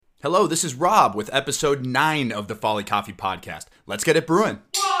Hello, this is Rob with episode 9 of the Folly Coffee Podcast. Let's get it brewing.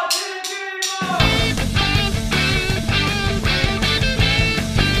 1, 2, 3, 4.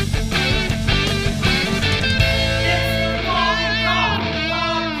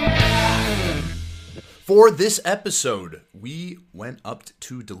 For this episode, we went up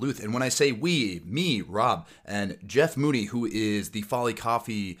to Duluth. And when I say we, me, Rob, and Jeff Mooney, who is the Folly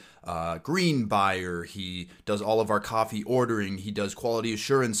Coffee green buyer. He does all of our coffee ordering. He does quality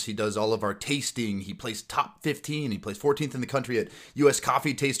assurance. He does all of our tasting. He placed top 15. He placed 14th in the country at U.S.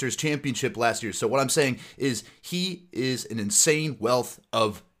 Coffee Tasters Championship last year. So what I'm saying is he is an insane wealth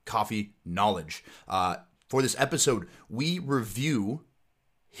of coffee knowledge. For this episode, we review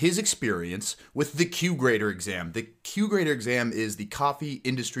his experience with the Q Grader exam. The Q Grader exam is the coffee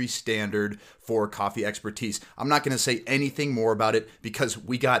industry standard for coffee expertise. I'm not going to say anything more about it because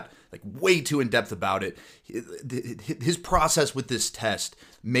we got way too in depth about it. His process with this test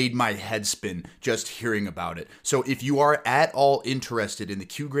made my head spin just hearing about it. So if you are at all interested in the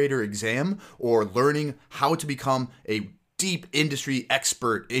Q Grader exam or learning how to become a deep industry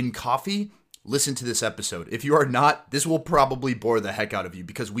expert in coffee, listen to this episode. If you are not, this will probably bore the heck out of you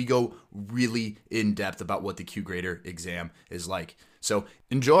because we go really in depth about what the Q Grader exam is like. So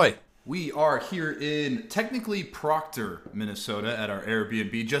enjoy. We are here in technically Proctor, Minnesota at our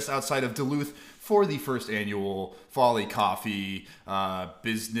Airbnb just outside of Duluth for the first annual Folly Coffee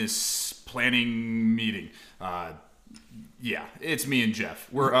business planning meeting. Yeah, it's me and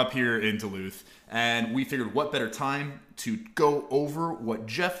Jeff. We're up here in Duluth and we figured what better time to go over what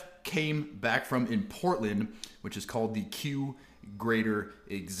Jeff came back from in Portland, which is called the Q Grader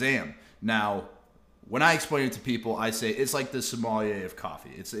exam. Now, when I explain it to people, I say it's like the sommelier of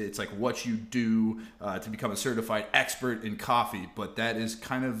coffee. It's like what you do to become a certified expert in coffee, but that is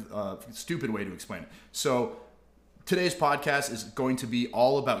kind of a stupid way to explain it. So today's podcast is going to be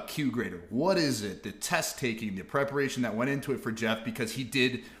all about Q Grader. What is it? The test taking, the preparation that went into it for Jeff, because he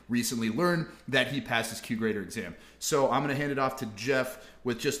did recently learn that he passed his Q Grader exam. So I'm going to hand it off to Jeff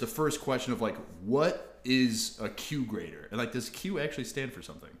with just the first question of what is a Q Grader? And does Q actually stand for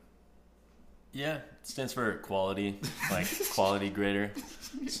something? Yeah, it stands for quality, quality grader.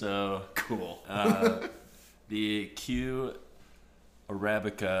 So cool. The Q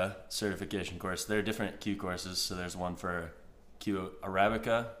Arabica certification course, there are different Q courses. So there's one for Q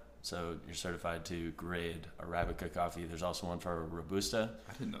Arabica, so you're certified to grade Arabica coffee. There's also one for Robusta.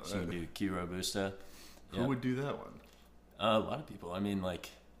 I didn't know that. So you do Q Robusta. Who would do that one? A lot of people. I mean,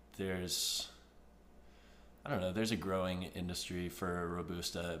 there's a growing industry for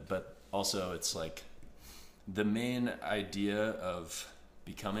Robusta, but also it's the main idea of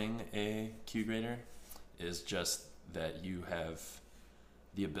becoming a Q grader is just that you have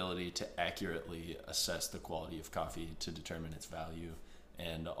the ability to accurately assess the quality of coffee to determine its value,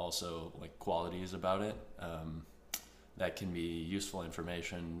 and also qualities about it. That can be useful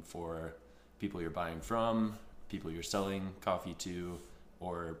information for people you're buying from, people you're selling coffee to,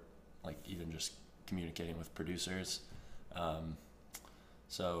 or even just communicating with producers.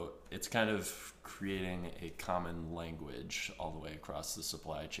 So it's kind of creating a common language all the way across the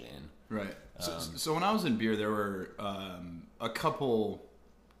supply chain. Right. So when I was in beer, there were a couple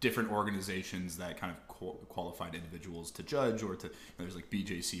different organizations that kind of qualified individuals to judge, or there's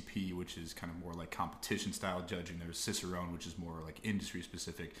BJCP, which is kind of more competition style judging. There's Cicerone, which is more industry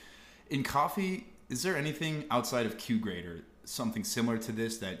specific. In coffee, is there anything outside of Q Grader, something similar to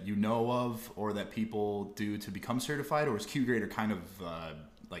this that you know of or that people do to become certified, or is Q Grader kind of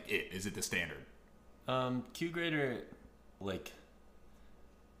is it the standard? Q Grader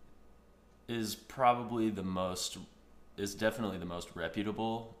is probably definitely the most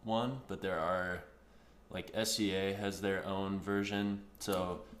reputable one, but there are SCA has their own version.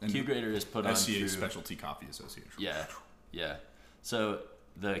 So Q Grader is put on through Specialty Coffee Association. Yeah. So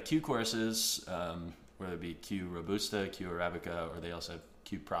the Q courses, whether it be Q Robusta, Q Arabica, or they also have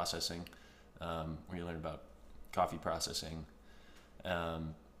Q Processing, where you learn about coffee processing.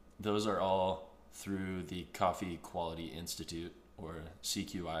 Those are all through the Coffee Quality Institute, or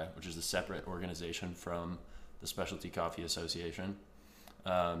CQI, which is a separate organization from the Specialty Coffee Association.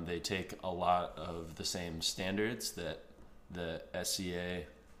 They take a lot of the same standards that the SCA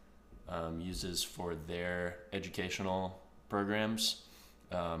uses for their educational programs,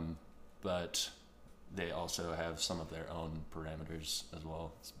 but they also have some of their own parameters as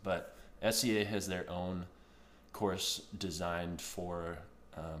well. But SCA has their own course designed for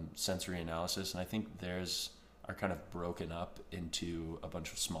sensory analysis, and I think theirs are kind of broken up into a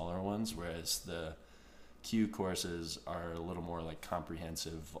bunch of smaller ones, whereas the Q courses are a little more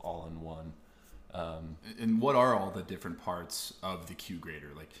comprehensive, all in one. And what are all the different parts of the Q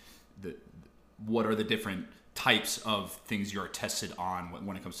grader? Like, what are the different types of things you're tested on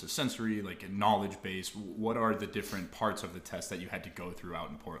when it comes to sensory, like knowledge base? What are the different parts of the test that you had to go through out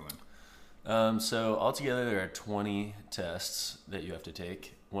in Portland? So altogether there are 20 tests that you have to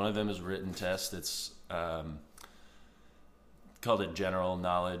take. One of them is a written test. It's called a general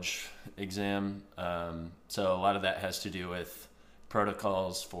knowledge exam. So a lot of that has to do with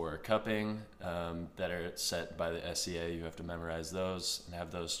protocols for cupping that are set by the SCA. You have to memorize those and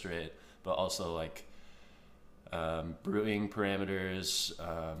have those straight, but also like brewing parameters.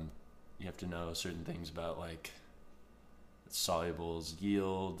 You have to know certain things about like solubles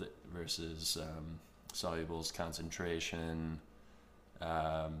yield versus solubles concentration.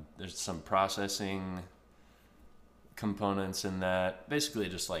 There's some processing components in that. Basically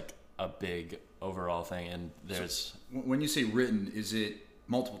just like a big overall thing. And there's... So when you say written, is it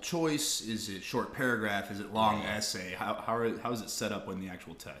multiple choice? Is it short paragraph? Is it long essay? How is it set up when the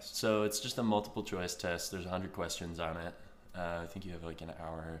actual test? So it's just a multiple choice test. There's 100 questions on it. I think you have like an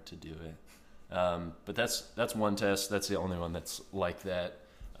hour to do it. But that's one test. That's the only one that's like that.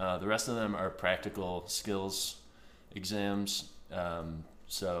 The rest of them are practical skills exams.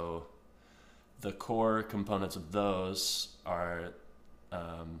 So the core components of those are,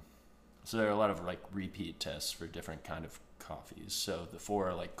 so there are a lot of like repeat tests for different kind of coffees. So the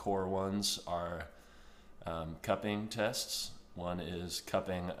 4 like core ones are cupping tests. One is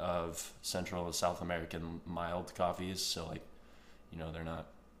cupping of Central and South American mild coffees. So like, they're not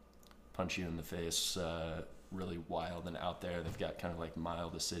punch you in the face, really wild and out there. They've got kind of like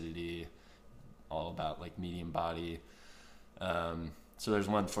mild acidity, all about like medium body. So there's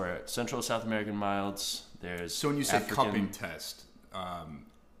one for Central South American milds. There's so when you say cupping test,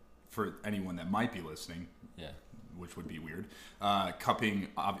 for anyone that might be listening, which would be weird, cupping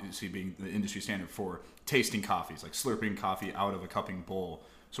obviously being the industry standard for tasting coffees, like slurping coffee out of a cupping bowl.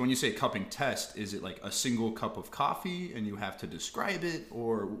 So when you say cupping test, is it like a single cup of coffee and you have to describe it,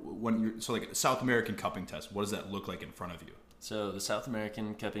 or like a South American cupping test? What does that look like in front of you? So the South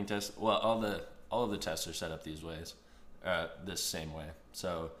American cupping test, well, all of the tests are set up these ways, this same way.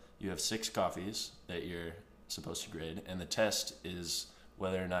 So you have 6 coffees that you're supposed to grade, and the test is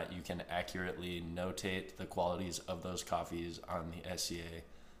whether or not you can accurately notate the qualities of those coffees on the SCA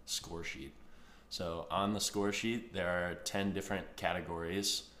score sheet. So on the score sheet, there are 10 different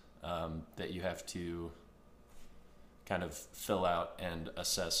categories that you have to kind of fill out and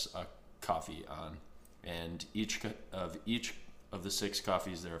assess a coffee on. And each of the 6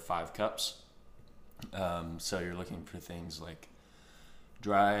 coffees, there are 5 cups. So you're looking for things like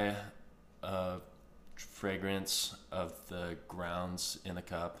dry fragrance of the grounds in the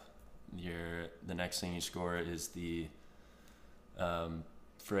cup. The next thing you score is the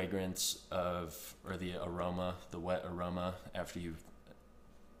fragrance of, or the aroma, the wet aroma after you've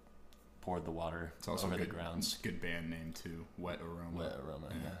poured the water over the grounds. Good band name too, Wet Aroma. Wet Aroma,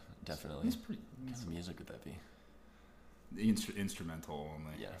 yeah, definitely. That's pretty. What kind of music would that be? Instrumental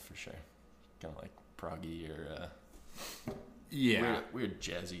only. Yeah, for sure. Kind of like proggy or weird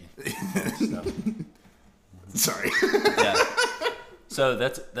jazzy stuff. Sorry. Yeah. So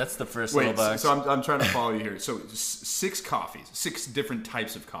that's the first little box. So I'm trying to follow you here. So 6 coffees, 6 different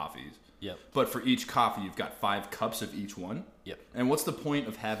types of coffees. Yep. But for each coffee, you've got 5 cups of each one. Yep. And what's the point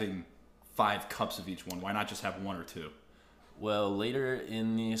of having 5 cups of each one? Why not just have 1 or 2? Well, later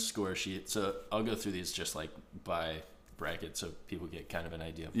in the score sheet, so I'll go through these just like by bracket so people get kind of an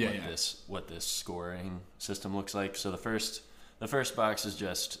idea of what this scoring system looks like. So the first box is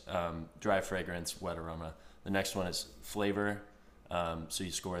just dry fragrance, wet aroma. The next one is flavor. So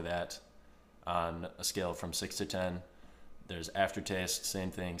you score that on a scale from 6 to 10. There's aftertaste,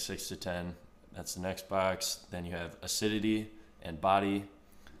 same thing, 6 to 10. That's the next box. Then you have acidity and body.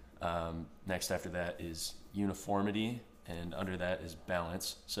 Next after that is uniformity, and under that is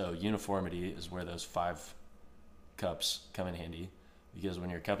balance. So uniformity is where those 5 cups come in handy, because when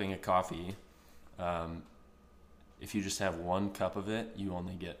you're cupping a coffee, if you just have 1 cup of it, you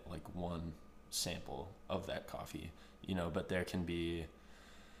only get like 1 sample of that coffee, but there can be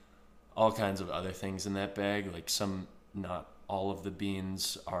all kinds of other things in that bag. Like not all of the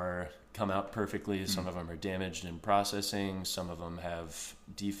beans come out perfectly. Some of them are damaged in processing. Some of them have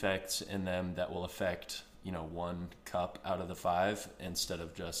defects in them that will affect, 1 cup out of the 5 instead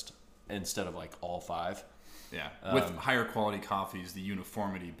of like all 5. Yeah. With higher quality coffees, the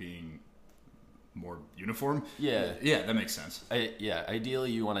uniformity being more uniform. Yeah. Yeah, that makes sense.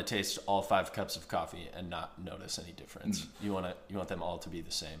 Ideally you want to taste all 5 cups of coffee and not notice any difference. You want them all to be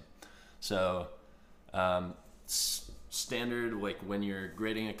the same. So standard, like when you're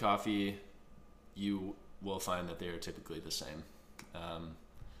grading a coffee, you will find that they are typically the same.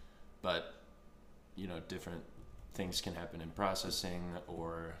 But, different things can happen in processing,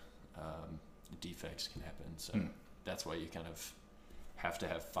 or defects can happen. So that's why you kind of have to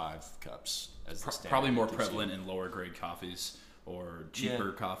have 5 cups as the standard. Probably more prevalent in lower grade coffees or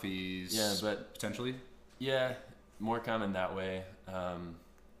cheaper coffees. Yeah, but potentially. Yeah, more common that way.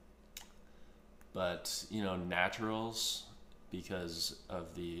 But naturals, because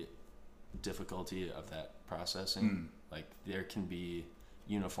of the difficulty of that processing, like there can be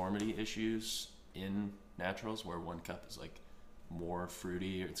uniformity issues in naturals where one cup is like more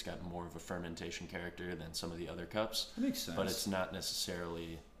fruity, or it's got more of a fermentation character than some of the other cups. That makes sense. But it's not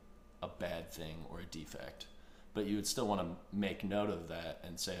necessarily a bad thing or a defect. But you would still want to make note of that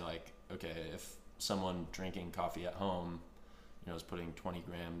and say, like, okay, if someone drinking coffee at home, is putting 20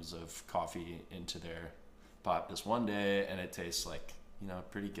 grams of coffee into their pot this one day, and it tastes like,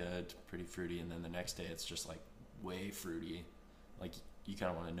 pretty good, pretty fruity, and then the next day it's just like way fruity. Like, you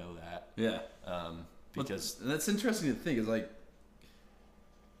kind of want to know that. Yeah. Because that's interesting to think, is like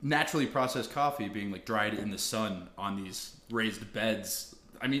naturally processed coffee being like dried in the sun on these raised beds.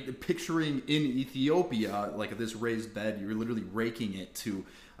 I mean, picturing in Ethiopia, like this raised bed, you're literally raking it to,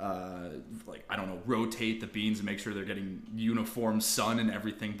 rotate the beans and make sure they're getting uniform sun and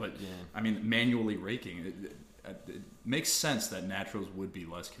everything. But, I mean, manually raking, it makes sense that naturals would be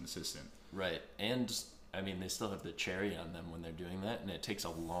less consistent. Right. And, I mean, they still have the cherry on them when they're doing that, and it takes a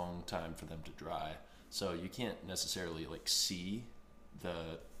long time for them to dry. So you can't necessarily, like, see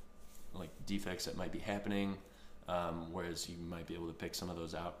the, like, defects that might be happening. Whereas you might be able to pick some of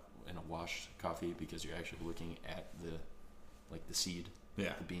those out in a washed coffee because you're actually looking at the seed, the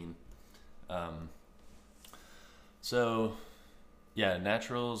bean. So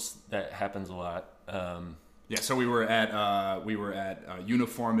naturals, that happens a lot. So we were at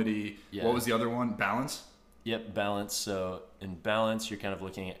uniformity. Yeah. What was the other one? Balance? Yep, balance. So in balance, you're kind of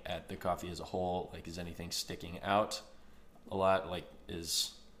looking at the coffee as a whole. Like, is anything sticking out a lot? Like,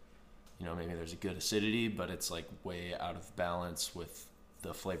 is maybe there's a good acidity, but it's like way out of balance with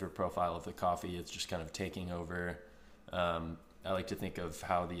the flavor profile of the coffee. It's just kind of taking over. I like to think of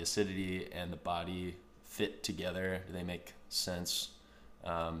how the acidity and the body fit together. Do they make sense?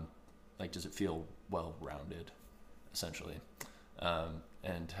 Like, does it feel well-rounded, essentially?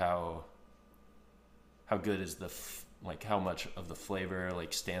 And how good is how much of the flavor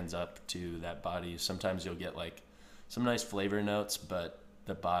like stands up to that body? Sometimes you'll get like some nice flavor notes, but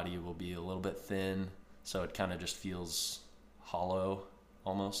the body will be a little bit thin, so it kind of just feels hollow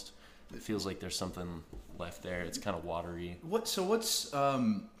almost. It feels like there's something left there. It's kind of watery.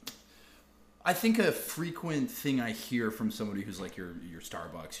 I think a frequent thing I hear from somebody who's like your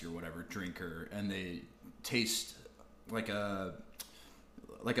Starbucks, your whatever drinker, and they taste like a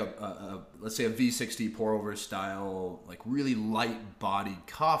let's say a V60 pour over style, like really light bodied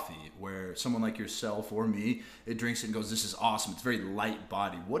coffee, where someone like yourself or me, it drinks it and goes, this is awesome. It's very light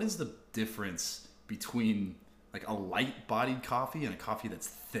bodied. What is the difference between like a light bodied coffee and a coffee that's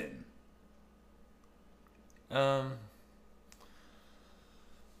thin?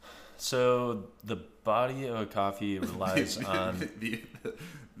 So the body of a coffee relies on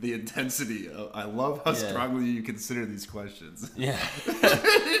the intensity. I love how strongly you consider these questions. Yeah.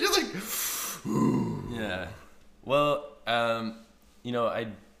 You're like, ooh. Yeah. Well, I'm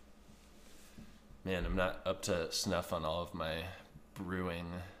not up to snuff on all of my brewing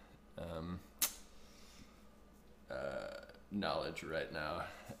knowledge right now.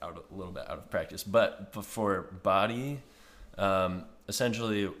 A little bit out of practice. But for body,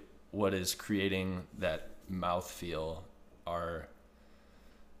 essentially what is creating that mouthfeel are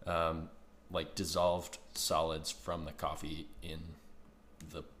like dissolved solids from the coffee in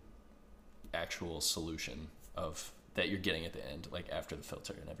the actual solution of that you're getting at the end, like after the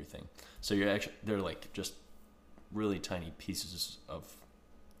filter and everything. So they're like just really tiny pieces of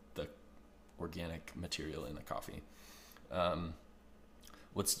the organic material in the coffee.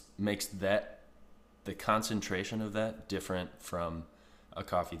 What makes the concentration of that different from a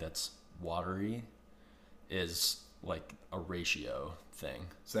coffee that's watery is like a ratio thing.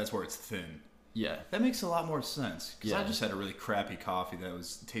 So that's where it's thin. Yeah. That makes a lot more sense. Because I just had a really crappy coffee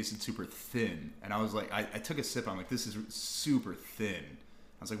that tasted super thin. And I was like, I took a sip. I'm like, this is super thin.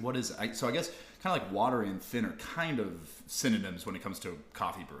 I was like, what is it? So I guess kind of like watery and thin are kind of synonyms when it comes to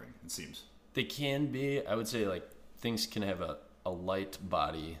coffee brewing, it seems. They can be. I would say like things can have a light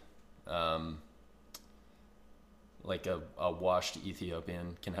body. Like a washed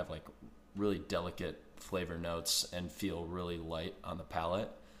Ethiopian can have like really delicate flavor notes and feel really light on the palate.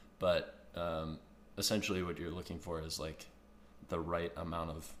 But essentially what you're looking for is like the right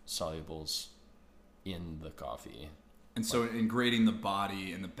amount of solubles in the coffee. And so in grading the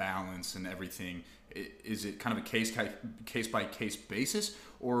body and the balance and everything, is it kind of a case by case basis,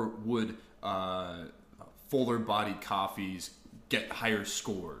 or would fuller bodied coffees get higher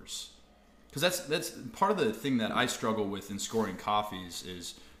scores? Because that's part of the thing that I struggle with in scoring coffees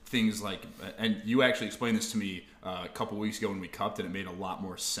is things like, and you actually explained this to me a couple weeks ago when we cupped, and it made a lot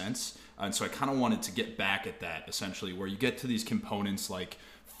more sense. And so I kind of wanted to get back at that, essentially, where you get to these components like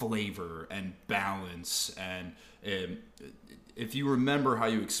flavor and balance, and if you remember how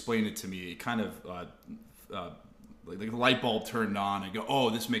you explained it to me, it kind of like the light bulb turned on and go,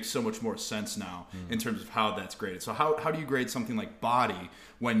 oh, this makes so much more sense now in terms of how that's graded. So how do you grade something like body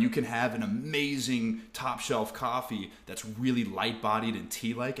when you can have an amazing top shelf coffee that's really light bodied and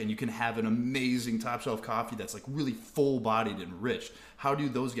tea like, and you can have an amazing top shelf coffee that's like really full bodied and rich? How do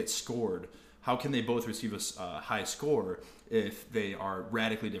those get scored? How can they both receive a high score if they are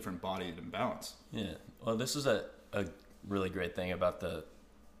radically different bodied and balanced? Yeah, well, this is a really great thing about the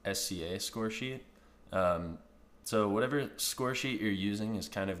SCA score sheet. So whatever score sheet you're using is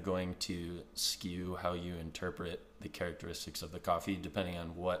kind of going to skew how you interpret the characteristics of the coffee depending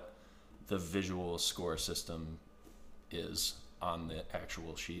on what the visual score system is on the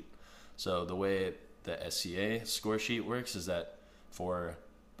actual sheet. So the way the SCA score sheet works is that for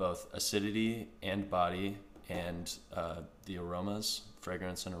both acidity and body and the aromas,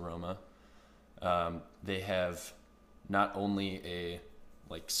 fragrance and aroma, they have not only a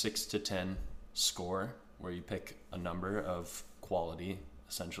like 6 to 10 score where you pick a number of quality,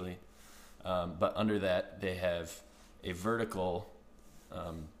 essentially. But under that, they have a vertical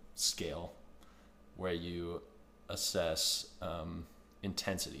scale where you assess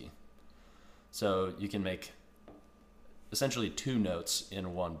intensity. So you can make essentially 2 notes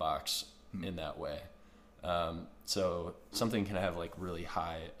in one box in that way. So something can have like really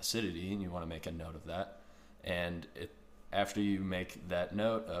high acidity, and you want to make a note of that. And after you make that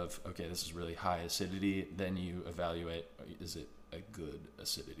note of, okay, this is really high acidity, then you evaluate, is it a good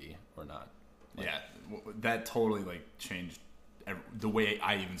acidity or not? Like, yeah, that totally like changed the way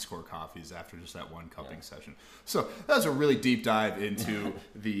I even score coffees after just that one cupping session. So that was a really deep dive into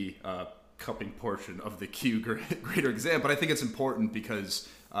the cupping portion of the Q grader exam, but I think it's important because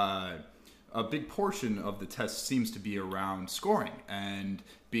a big portion of the test seems to be around scoring and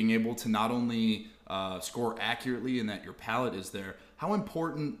being able to not only score accurately and that your palate is there. How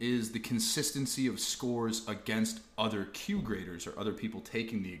important is the consistency of scores against other Q graders or other people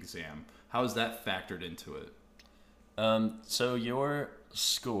taking the exam? How is that factored into it? So your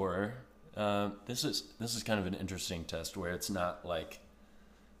score, this is kind of an interesting test where it's not like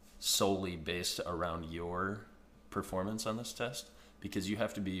solely based around your performance on this test, because you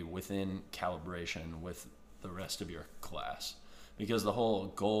have to be within calibration with the rest of your class. Because the whole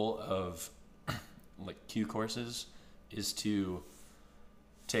goal of like Q courses is to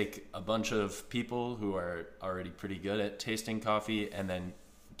take a bunch of people who are already pretty good at tasting coffee and then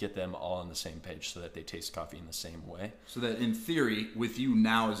get them all on the same page so that they taste coffee in the same way. So that in theory, with you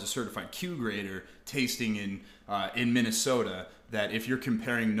now as a certified Q grader tasting in Minnesota, that if you're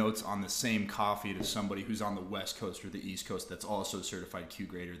comparing notes on the same coffee to somebody who's on the West Coast or the East Coast that's also a certified Q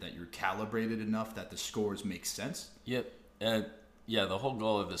grader, that you're calibrated enough that the scores make sense? Yep. Yeah, the whole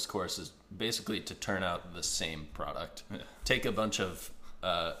goal of this course is basically to turn out the same product. Yeah. Take a bunch of,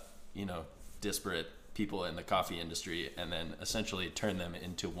 disparate people in the coffee industry and then essentially turn them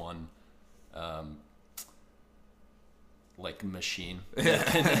into one, machine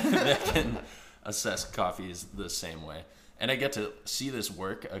that can assess coffees the same way. And I get to see this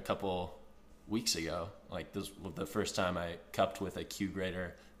work a couple weeks ago. Like this was the first time I cupped with a Q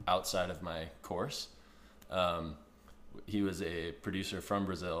grader outside of my course. He was a producer from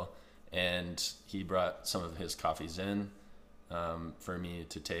Brazil, and he brought some of his coffees in for me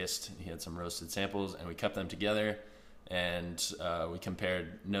to taste. He had some roasted samples, and we cupped them together, and we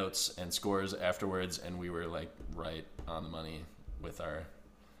compared notes and scores afterwards, and we were like right on the money with our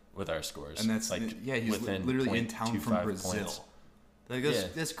scores. And that's like he's literally in town from Brazil. Points. Like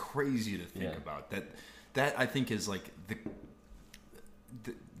that's crazy to think about. That I think is like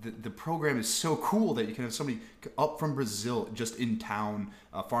the program is so cool that you can have somebody up from Brazil just in town,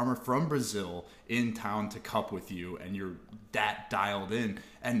 a farmer from Brazil in town to cup with you, and you're that dialed in.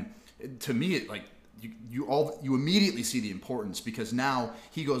 And to me, it like you immediately see the importance, because now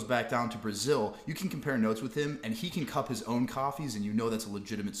he goes back down to Brazil. You can compare notes with him, and he can cup his own coffees, and you know that's a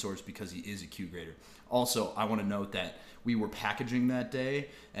legitimate source because he is a Q grader. Also, I want to note that we were packaging that day,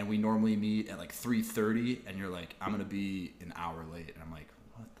 and we normally meet at like 3:30, and you're like, I'm gonna be an hour late, and I'm like,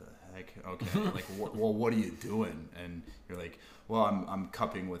 what the Like, okay, like, well, what are you doing? And you're like, well, I'm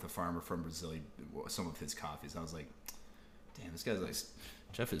cupping with a farmer from Brazil, some of his coffees. And I was like, damn, this guy's like,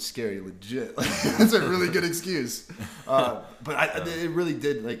 Jeff is scary, legit. That's a really good excuse. But it really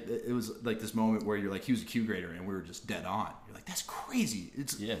did, like, it was like this moment where you're like, he was a Q grader, and we were just dead on. You're like, that's crazy.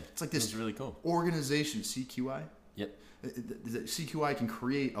 It's like this really cool organization, CQI. Yep. CQI can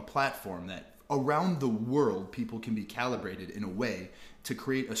create a platform that around the world people can be calibrated in a way to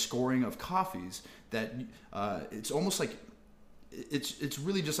create a scoring of coffees that it's almost like it's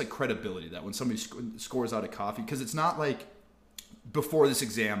really just like credibility, that when somebody scores out a coffee, because it's not like before this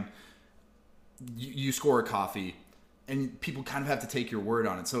exam you score a coffee and people kind of have to take your word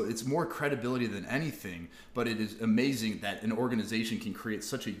on it, so it's more credibility than anything. But it is amazing that an organization can create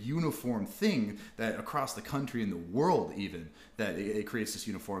such a uniform thing that across the country and the world, even that it creates this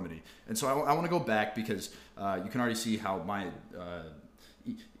uniformity. And so I want to go back, because you can already see how my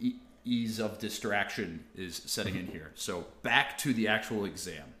ease of distraction is setting in here. So back to the actual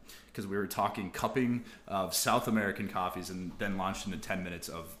exam, because we were talking cupping of South American coffees and then launched into 10 minutes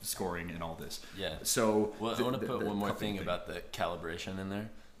of scoring and all this. Yeah. So I want to put one more thing about the calibration in there,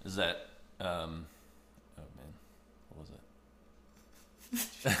 is that oh man, what was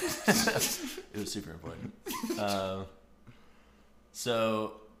it? It was super important.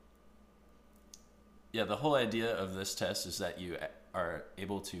 So yeah, the whole idea of this test is that you are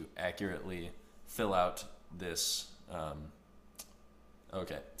able to accurately fill out this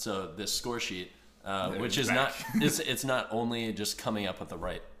this score sheet, which is not it's not only just coming up with the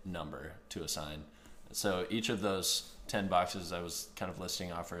right number to assign. So each of those 10 boxes I was kind of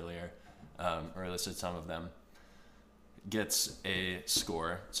listing off earlier, or listed some of them, gets a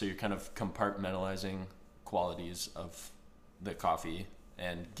score. So you're kind of compartmentalizing qualities of the coffee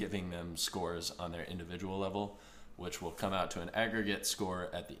and giving them scores on their individual level, which will come out to an aggregate score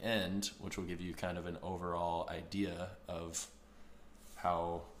at the end, which will give you kind of an overall idea of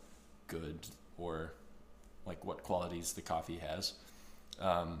how good or like what qualities the coffee has.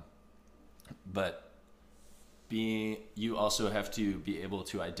 But you also have to be able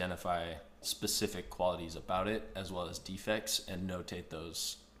to identify specific qualities about it as well as defects and notate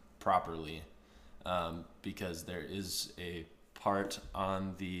those properly, because there is a part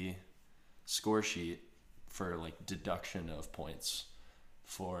on the score sheet for like deduction of points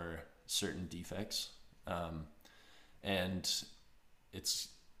for certain defects, and it's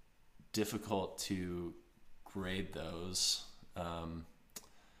difficult to grade those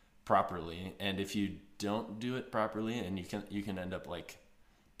properly. And if you don't do it properly, and you can end up like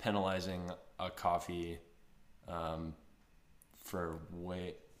penalizing a coffee for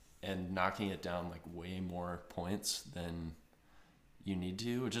and knocking it down like way more points than you need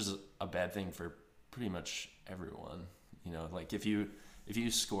to, which is a bad thing for pretty much everyone. You know, like if you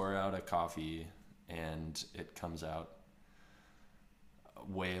score out a coffee and it comes out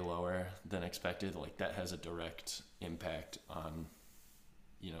way lower than expected, like that has a direct impact on,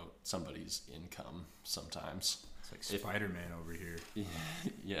 you know, somebody's income sometimes. It's like Spider-Man over here.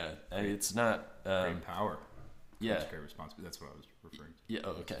 Yeah, I mean, it's not great power. Yeah, it's great responsibility. That's what I was referring to. Yeah.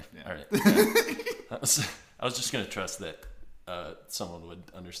 Oh, okay. Yeah. All right. Yeah. I was just gonna trust that someone would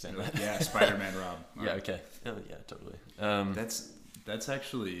understand that. Yeah, Spider-Man Rob. Yeah. Okay. Oh, yeah. Totally. That's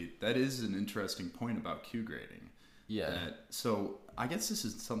actually, that is an interesting point about Q grading. Yeah. So I guess this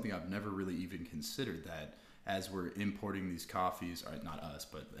is something I've never really even considered, that as we're importing these coffees, or not us,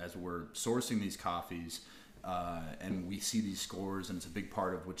 but as we're sourcing these coffees, and we see these scores, and it's a big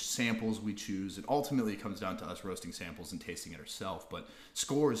part of which samples we choose. It ultimately comes down to us roasting samples and tasting it ourselves, but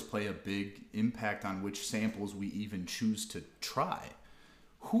scores play a big impact on which samples we even choose to try.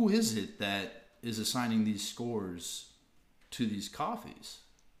 Who is it that is assigning these scores to these coffees?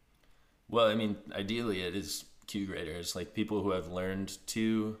 Well, I mean, ideally it is Q graders, like people who have learned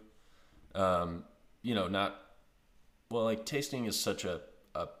to, like tasting is such a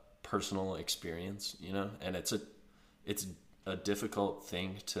personal experience, you know, and it's a difficult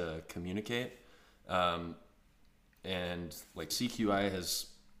thing to communicate. And like CQI has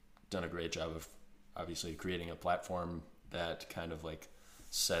done a great job of obviously creating a platform that kind of like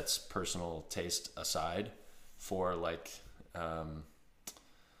sets personal taste aside for like,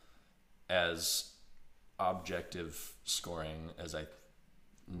 as objective scoring as I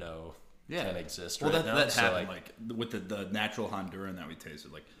know can exist right now. That happened like with the natural Honduran that we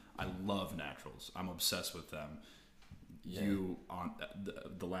tasted. Like, I love naturals. I'm obsessed with them. you on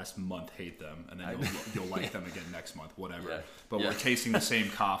the last month hate them, and then you'll like them again next month, whatever. Yeah. But we're tasting the same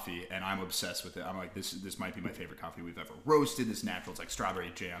coffee, and I'm obsessed with it. I'm like, this might be my favorite coffee we've ever roasted. This natural, it's like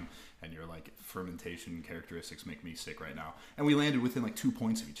strawberry jam, and you're like, fermentation characteristics make me sick right now. And we landed within like 2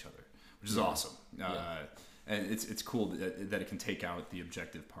 points of each other, which is awesome. And it's cool that it can take out the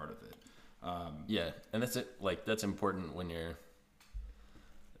objective part of it. And that's it. Like that's important when you're.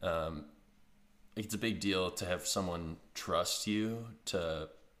 It's a big deal to have someone trust you to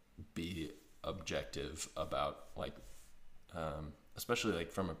be objective about like, especially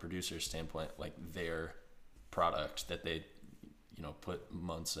like from a producer's standpoint, like their product that they, put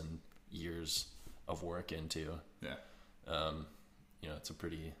months and years of work into. Yeah. It's a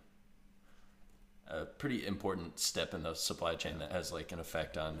pretty important step in the supply chain that has like an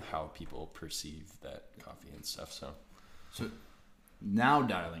effect on how people perceive that coffee and stuff. So now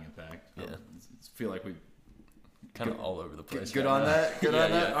dialing it back, I feel like we kind of all over the place. Good on that. Good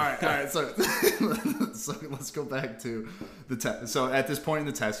on that. All right. So let's go back to the test. So at this point in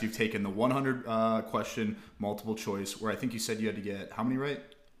the test, you've taken the 100 question multiple choice, where I think you said you had to get how many right?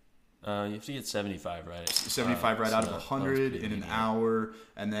 You have to get 75 right. 75 right out of 100 in an hour.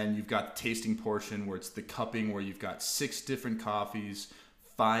 And then you've got the tasting portion where it's the cupping, where you've got 6 different coffees,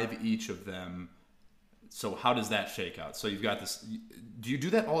 5 each of them. So how does that shake out? So you've got this. Do you do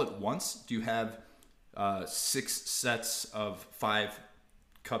that all at once? Do you have 6 sets of 5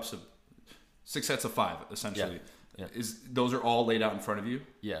 cups of 6 sets of 5 essentially? Yeah. Those are all laid out in front of you?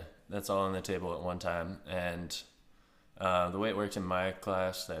 Yeah, that's all on the table at one time. And the way it worked in my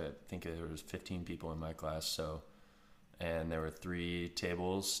class, I think there was 15 people in my class. And there were 3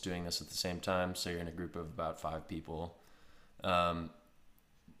 tables doing this at the same time. So you're in a group of about 5 people.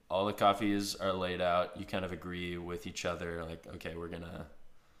 All the coffees are laid out. You kind of agree with each other, like, okay, we're going to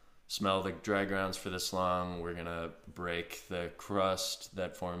smell the dry grounds for this long. We're going to break the crust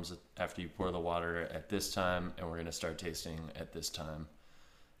that forms after you pour the water at this time, and we're going to start tasting at this time.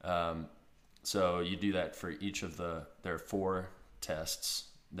 So you do that for each of there are 4 tests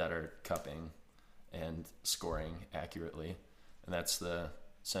that are cupping and scoring accurately. And that's the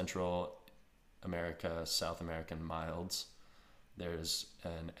Central America, South American milds. There's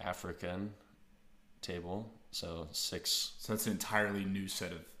an African table, so 6. So that's an entirely new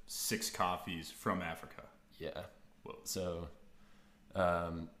set of 6 coffees from Africa. Yeah. Whoa. So,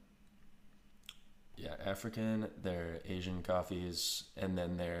 African, they're Asian coffees, and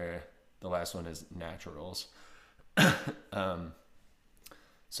then the last one is naturals.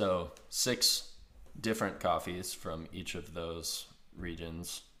 So 6 different coffees from each of those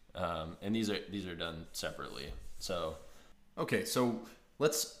regions, and these are done separately. So. Okay, so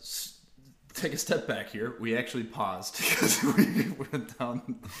let's take a step back here. We actually paused because we went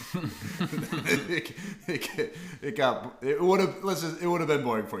down. It would have been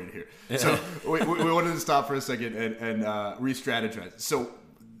boring for you to hear. Yeah. So we wanted to stop for a second and re-strategize. So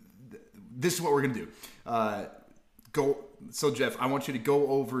this is what we're gonna do. So Jeff, I want you to go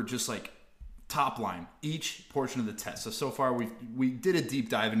over just like top line each portion of the test. So far we did a deep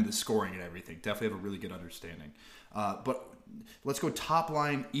dive into the scoring and everything. Definitely have a really good understanding. But let's go top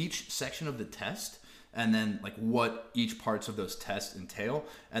line each section of the test, and then like what each parts of those tests entail.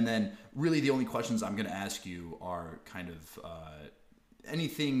 And then really the only questions I'm going to ask you are kind of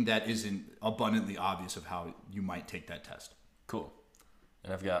anything that isn't abundantly obvious of how you might take that test. Cool.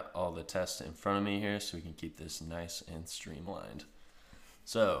 And I've got all the tests in front of me here so we can keep this nice and streamlined.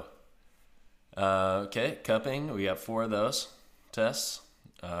 So, okay, cupping, we got 4 of those tests.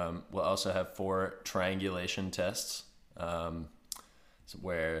 We'll also have 4 triangulation tests,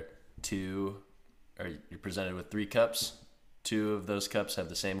 where you're presented with 3 cups. 2 of those cups have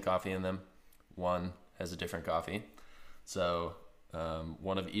the same coffee in them. 1 has a different coffee. So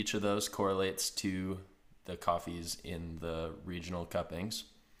one of each of those correlates to the coffees in the regional cuppings.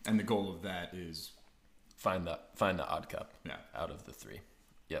 And the goal of that is find the odd cup out of the 3.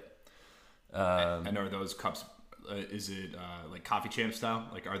 Yep. And are those cups? Is it like coffee champ style?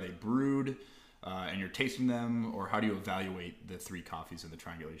 Like, are they brewed and you're tasting them, or how do you evaluate the 3 coffees in the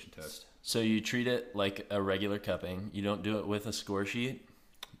triangulation test? So you treat it like a regular cupping. You don't do it with a score sheet,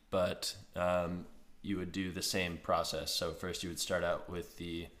 but you would do the same process. So first you would start out with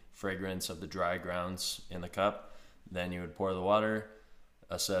the fragrance of the dry grounds in the cup. Then you would pour the water,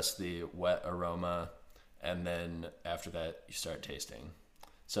 assess the wet aroma, and then after that you start tasting.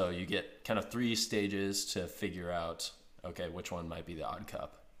 So you get kind of 3 stages to figure out, okay, which one might be the odd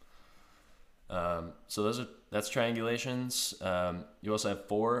cup. So that's triangulations. You also have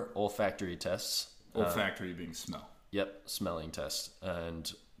 4 olfactory tests. Olfactory being smell. Yep, smelling test.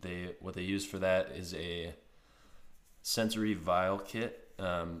 And what they use for that is sensory vial kit,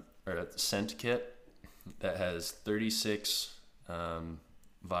 or a scent kit that has 36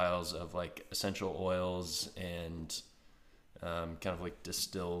 vials of like essential oils and kind of like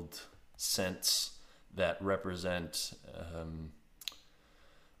distilled scents that represent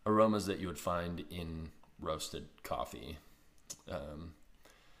aromas that you would find in roasted coffee.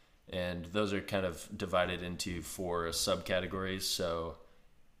 And those are kind of divided into 4 subcategories. So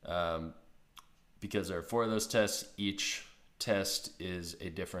because there are 4 of those tests, each test is a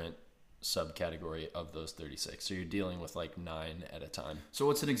different subcategory of those 36. So you're dealing with like 9 at a time. So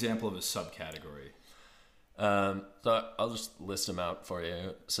what's an example of a subcategory? So I'll just list them out for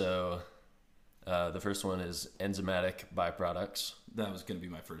you. So the first one is enzymatic byproducts. That was going to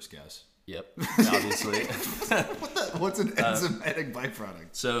be my first guess. Yep, obviously. What's an enzymatic byproduct?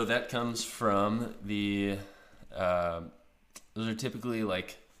 So that comes from the... those are typically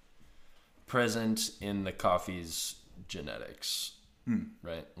like present in the coffee's genetics,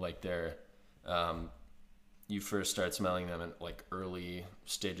 right? Like they're... you first start smelling them at like early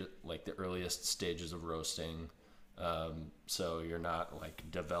stages, like the earliest stages of roasting. So you're not like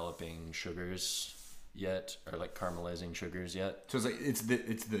developing sugars yet, or like caramelizing sugars yet. So it's like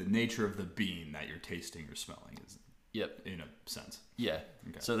it's the nature of the bean that you're tasting or smelling, is Yep. in a sense. Yeah.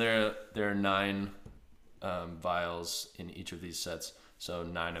 Okay. So there are 9 vials in each of these sets. So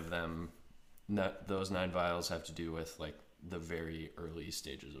 9 of them, those 9 vials have to do with like the very early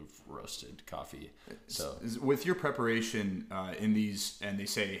stages of roasted coffee. So with your preparation in these, and they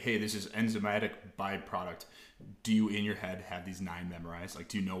say, hey, this is enzymatic byproduct, do you in your head have these 9 memorized? Like,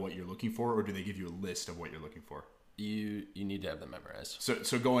 do you know what you're looking for, or do they give you a list of what you're looking for? you need to have them memorized.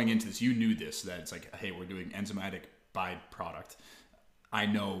 So going into this, you knew this, that it's like, hey, we're doing enzymatic byproduct. I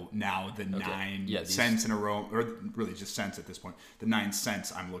know now the 9 scents in a row, or really just scents at this point, the 9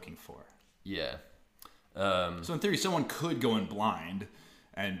 scents I'm looking for. Yeah. So in theory, someone could go in blind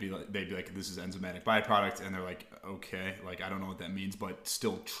and they'd be like, this is enzymatic byproduct, and they're like, okay, like I don't know what that means, but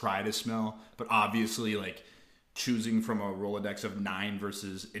still try to smell. But obviously, like choosing from a Rolodex of 9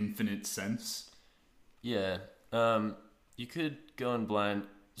 versus infinite scents. Yeah. You could go in blind.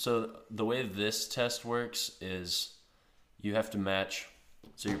 So the way this test works is you have to match.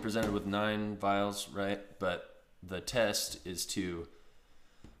 So you're presented with 9 vials, right? But the test is to,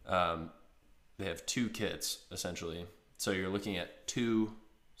 they have 2 kits essentially. So you're looking at 2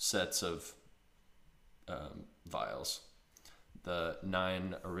 sets of vials, the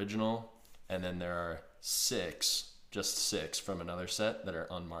 9 original, and then there are 6, just 6 from another set that are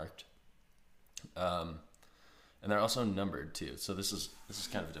unmarked. And they're also numbered too. So this is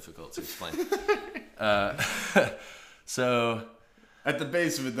kind of difficult to explain. So At the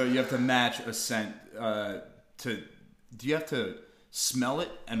base of it, though, you have to match a scent do you have to smell it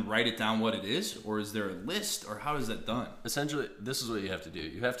and write it down what it is, or is there a list, or how is that done? essentially, this is what you have to do.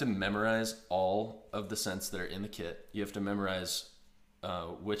 You have to memorize all of the scents that are in the kit. You have to memorize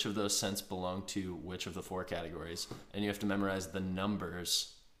which of those scents belong to which of the 4 categories, and you have to memorize the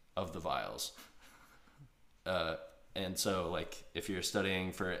numbers of the vials. And so, like, if you're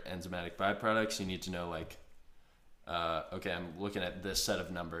studying for enzymatic byproducts, you need to know, like, okay, I'm looking at this set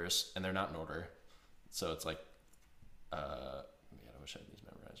of numbers, and they're not in order. So it's like, man, I wish I had these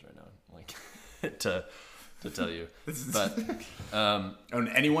memorized right now, like, to tell you. But And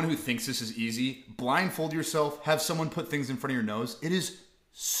anyone who thinks this is easy, blindfold yourself, have someone put things in front of your nose. It is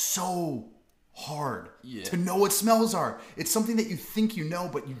so hard to know what smells are. It's something that you think you know,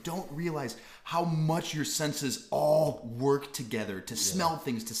 but you don't realize how much your senses all work together to smell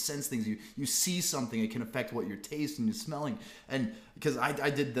things, to sense things. You see something, it can affect what you're tasting and smelling. And because I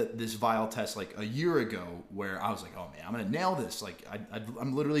did this vial test like a year ago, where I was like, oh man, I'm gonna nail this. Like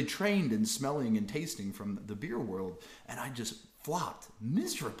I'm literally trained in smelling and tasting from the beer world, and I just flopped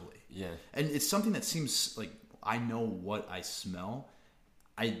miserably. Yeah. And it's something that seems like I know what I smell.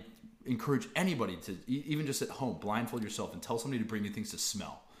 I encourage anybody to, even just at home, blindfold yourself and tell somebody to bring you things to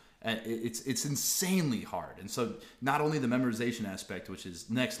smell. And it's insanely hard. And so not only the memorization aspect, which is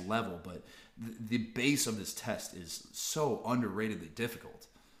next level, but the base of this test is so underratedly difficult.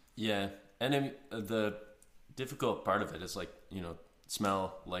 Yeah, and I mean, the difficult part of it is, like, you know,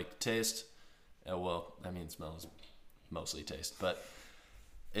 smell like taste. Well, I mean, smell is mostly taste, but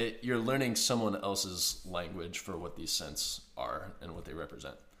you're learning someone else's language for what these scents are and what they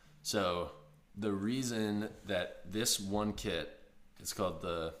represent. So the reason that this one kit, it's called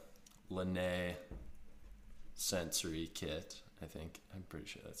the Linné Sensory Kit, I think. I'm pretty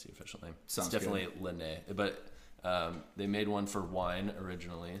sure that's the official name. Sounds it's definitely good. Linné, but they made one for wine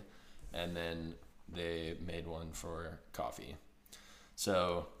originally, and then they made one for coffee.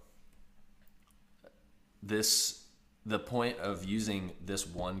 So this the point of using this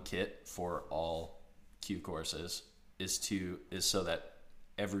one kit for all Q courses is so that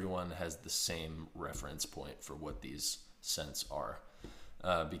everyone has the same reference point for what these scents are.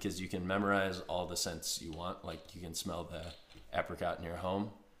 Because you can memorize all the scents you want, like you can smell the apricot in your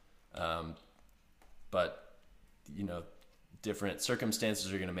home, but different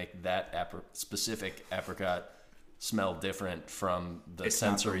circumstances are going to make that specific apricot smell different from the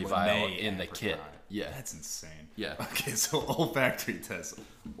sensory vial in the kit. Yeah, that's insane. Yeah. Okay, so olfactory test.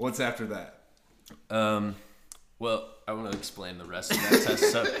 What's after that? Well, I want to explain the rest of that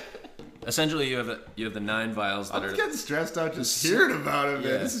test. So, essentially, you have the 9 vials that I'm getting stressed out just hearing about it, man.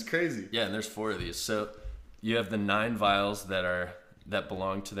 Yeah. This is crazy. Yeah, and there's 4 of these. So, you have the 9 vials that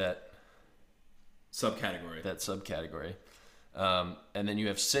belong to that subcategory. And then you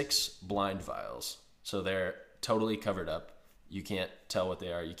have 6 blind vials. So they're totally covered up. You can't tell what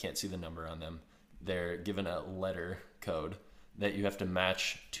they are. You can't see the number on them. They're given a letter code that you have to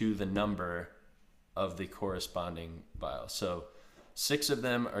match to the number of the corresponding vial. So 6 of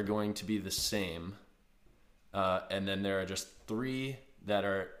them are going to be the same. And then there are just 3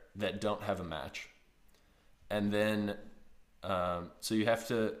 that don't have a match. And then, so you have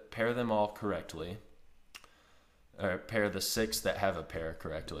to pair them all correctly. Or pair the 6 that have a pair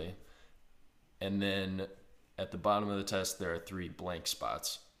correctly. And then at the bottom of the test, there are 3 blank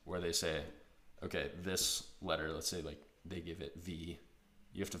spots where they say, okay, this letter, let's say like they give it V.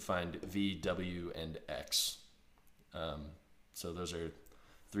 You have to find V, W, and X. So those are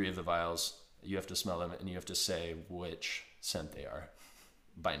 3 of the vials. You have to smell them and you have to say which scent they are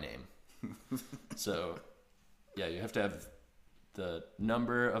by name. So, yeah, you have to have the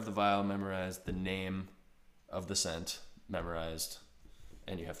number of the vial memorized, the name of the scent memorized,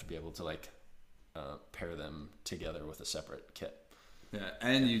 and you have to be able to pair them together with a separate kit. Yeah,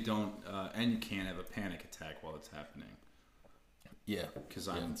 and you don't, and you can't have a panic attack while it's happening. Yeah, because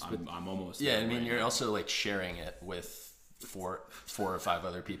I'm almost. Yeah, I mean, you're also sharing it with four or 5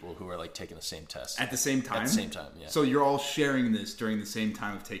 other people who are taking the same test at the same time. At the same time, yeah. So you're all sharing this during the same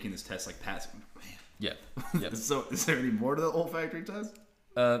time of taking this test, passing. Man. Yeah. Yep. So is there any more to the olfactory test?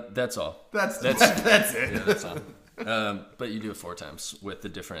 That's all. That's it. Yeah, that's all. But you do it 4 times with the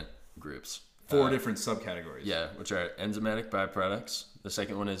different groups. 4 different subcategories. Yeah, which are enzymatic byproducts. The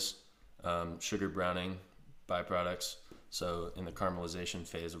second one is sugar browning byproducts. So in the caramelization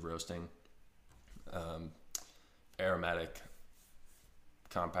phase of roasting, aromatic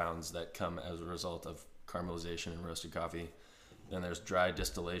compounds that come as a result of caramelization and roasted coffee. Then there's dry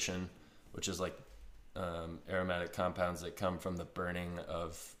distillation, which is aromatic compounds that come from the burning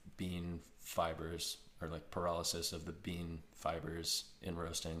of bean fibers or pyrolysis of the bean fibers in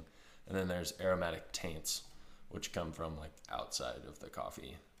roasting. And then there's aromatic taints, which come from outside of the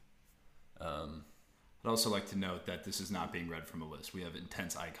coffee. I'd also like to note that this is not being read from a list. We have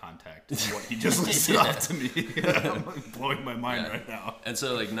intense eye contact with what he just listed off to me. I'm blowing my mind right now. And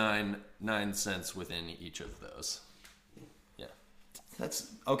so 9 cents within each of those. Yeah.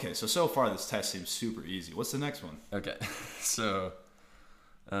 That's okay. So far this test seems super easy. What's the next one? Okay. So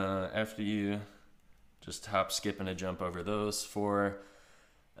after you just hop, skip, and a jump over those 4,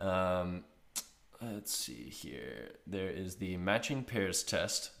 let's see here. There is the matching pairs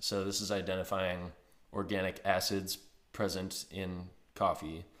test. So this is identifying organic acids present in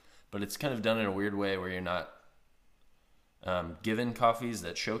coffee, but it's kind of done in a weird way where you're not given coffees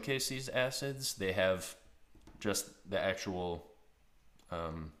that showcase these acids. They have just the actual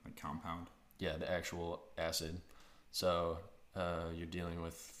compound. Yeah, the actual acid. So you're dealing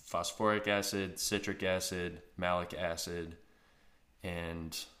with phosphoric acid, citric acid, malic acid,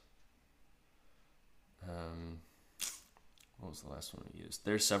 and what was the last one we used?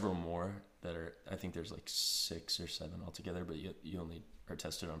 There's several more that are, I think there's 6 or 7 altogether, but you only are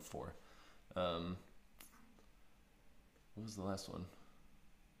tested on 4. What was the last one?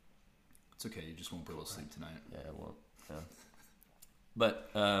 It's okay, you just won't be able to sleep tonight. Yeah, I won't. Yeah.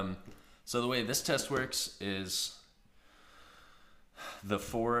 But, so the way this test works is the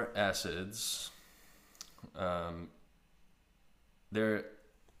 4 acids, they're,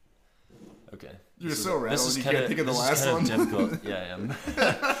 okay. You're so rattled you can't think of the last one. Difficult. Yeah, I am.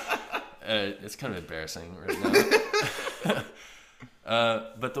 It's kind of embarrassing right now.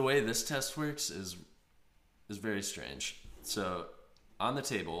 But the way this test works is very strange. So on the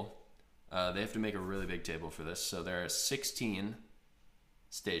table, they have to make a really big table for this. So there are 16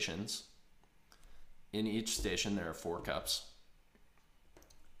 stations. In each station, there are 4 cups.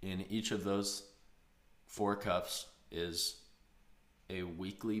 In each of those 4 cups is a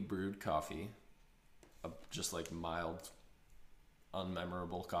weekly brewed coffee, just mild,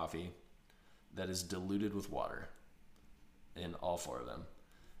 unmemorable coffee that is diluted with water. in all 4 of them.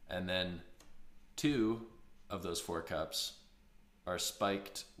 And then 2 of those 4 cups are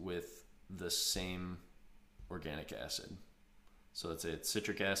spiked with the same organic acid. So let's say it's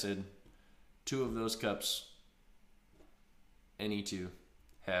citric acid. 2 of those cups, any 2,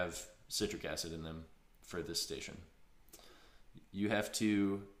 have citric acid in them for this station. You have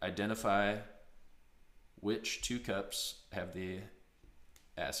to identify which 2 cups have the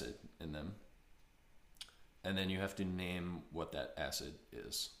acid in them, and then you have to name what that acid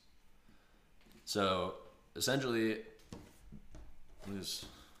is. So essentially, there's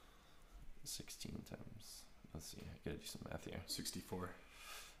 16 times. Let's see, I gotta do some math here. 64.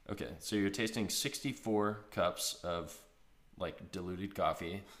 Okay, so you're tasting 64 cups of like diluted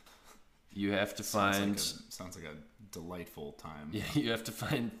coffee. You have to find. Sounds like a delightful time. Yeah, you have to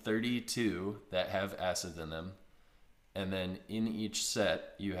find 32 that have acid in them, and then in each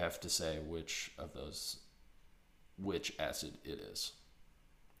set you have to say which acid it is.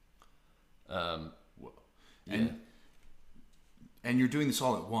 Whoa. Yeah. And you're doing this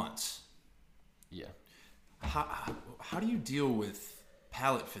all at once. Yeah. How do you deal with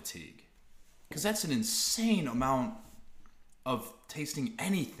palate fatigue? Because that's an insane amount of tasting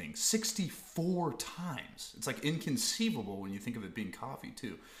anything 64 times. It's like inconceivable when you think of it being coffee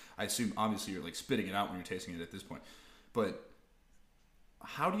too. I assume obviously you're like spitting it out when you're tasting it at this point. But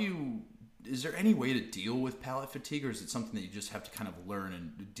is there any way to deal with palate fatigue, or is it something that you just have to kind of learn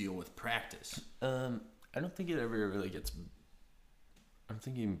and deal with practice? I don't think it ever really gets. I don't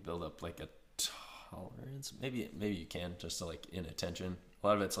think you can build up like a tolerance. Maybe you can, just to like inattention. A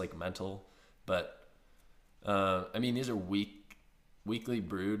lot of it's like mental, but I mean, these are weekly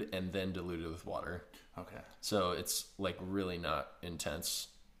brewed and then diluted with water. Okay. So it's like really not intense.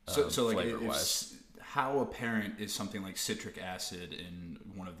 So like flavor-wise. How apparent is something like citric acid in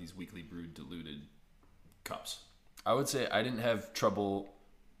one of these weekly brewed diluted cups? I would say I didn't have trouble.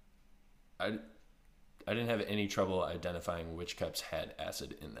 I didn't have any trouble identifying which cups had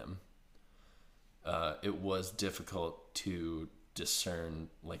acid in them. It was difficult to discern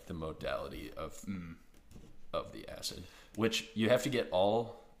like the modality of the acid, which you have to get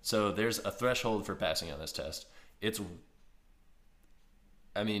all. So there's a threshold for passing on this test. You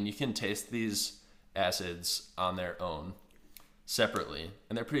can taste these acids on their own separately,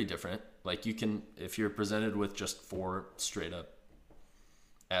 and they're pretty different. Like you can, if you're presented with just 4 straight up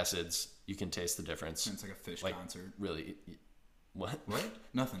acids, you can taste the difference. It's like a Fish like, concert. Really? What?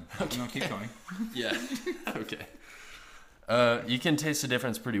 Nothing. Okay. No, keep going. Yeah. Okay. You can taste the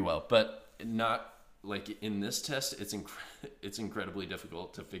difference pretty well, but not like in this test. It's incredibly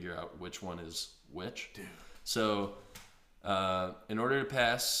difficult to figure out which one is which. Dude. So, in order to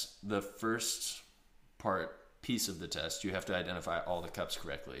pass the first piece of the test, you have to identify all the cups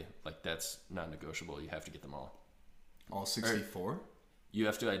correctly. Like that's not negotiable. You have to get them all. All 64? You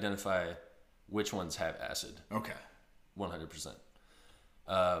have to identify which ones have acid. Okay. 100%.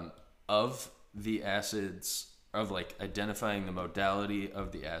 Of the acids, of like identifying the modality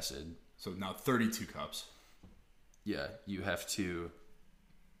of the acid. So now 32 cups. Yeah, you have to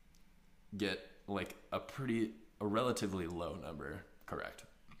get like a relatively low number correct.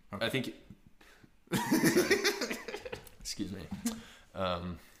 Okay. I think. Sorry. Excuse me.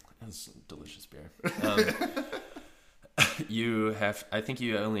 That's delicious beer. I think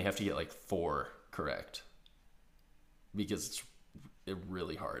you only have to get like 4 correct, because it's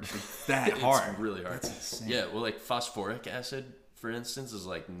really hard. Hard. It's really hard. That's insane. Yeah, well, like phosphoric acid, for instance, is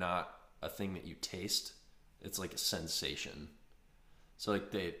like not a thing that you taste. It's like a sensation. So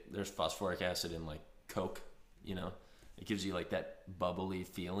like there's phosphoric acid in like Coke, it gives you like that bubbly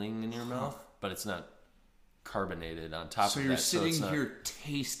feeling in your mouth, but it's not carbonated on top of that. So you're sitting here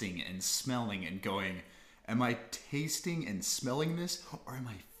tasting and smelling and going, am I tasting and smelling this, or am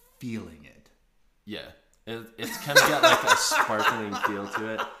I feeling it? Yeah. It's kind of got like a sparkling feel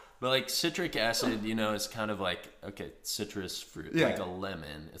to it. But like citric acid, is kind of like, okay, citrus fruit, like a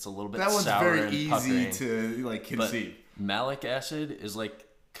lemon. It's a little bit sour and That one's very puckering. easy to like conceive. But malic acid is like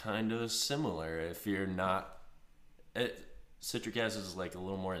kind of similar. If you're not... citric acid is like a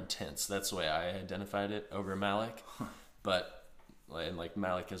little more intense. That's the way I identified it over malic. But like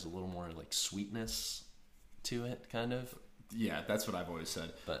malic has a little more like sweetness to it, kind of. Yeah, that's what I've always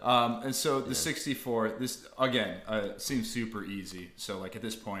said. But, and so the 64, this again seems super easy. So like at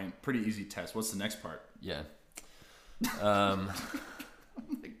this point, pretty easy test. What's the next part? Yeah. I'm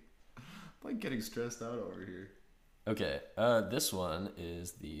like getting stressed out over here. Okay, this one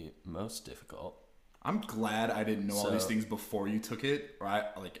is the most difficult. I'm glad I didn't know all these things before you took it. Right?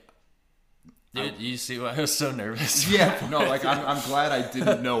 Dude, you see why I was so nervous? Yeah. No, like I'm glad I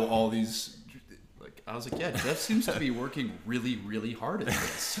didn't know all these. Like I was like, yeah, Jeff seems to be working really, really hard at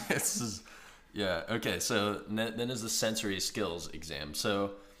this. Yeah. Okay. So then is the sensory skills exam.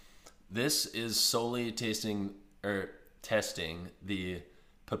 So this is solely testing the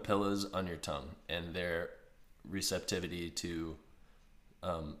papillas on your tongue and their receptivity to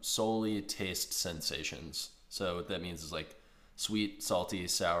solely taste sensations. So what that means is like sweet, salty,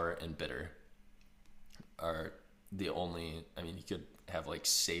 sour, and bitter are the only. I mean, you could have like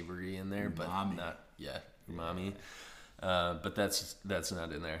savory in there, but not umami. But that's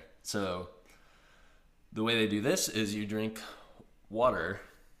not in there. So the way they do this is you drink water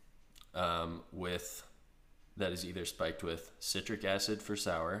that is either spiked with citric acid for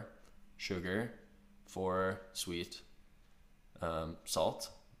sour, sugar for sweet, salt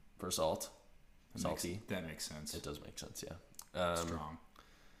for salty. That makes sense. It does make sense, yeah. Strong.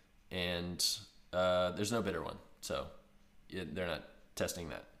 And there's no bitter one, so they're not testing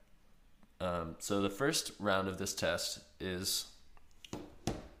that. So the first round of this test is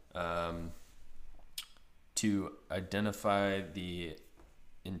to identify the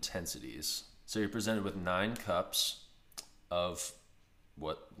intensities. So you're presented with 9 cups of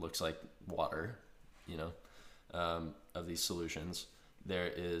what looks like water, of these solutions.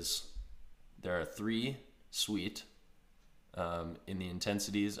 There are 3 sweet in the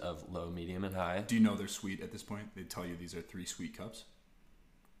intensities of low, medium, and high. Do you know they're sweet at this point? They tell you these are 3 sweet cups?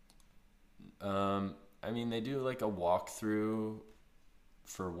 I mean, they do like a walkthrough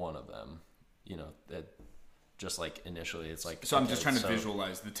for one of them, that just like initially it's like. So I'm just trying to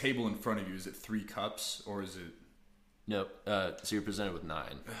visualize the table in front of you. Is it 3 cups or is it? Nope. So you're presented with 9,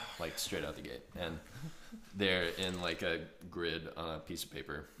 like straight out the gate, and they're in like a grid on a piece of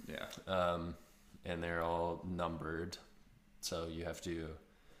paper. Yeah. And they're all numbered, so you have to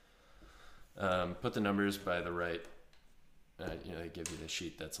put the numbers by the right. They give you the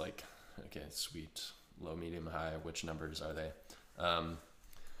sheet that's like, okay, sweet, low, medium, high. Which numbers are they?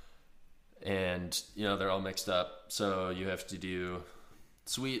 And they're all mixed up, so you have to do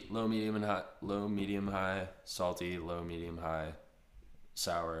sweet, low, medium, high, salty, low, medium, high,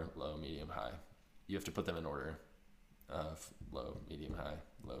 sour, low, medium, high. You have to put them in order of low, medium, high,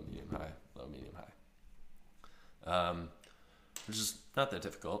 low, medium, high, low, medium, high. Which is not that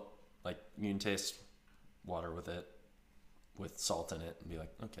difficult. Like, you can taste water with salt in it and be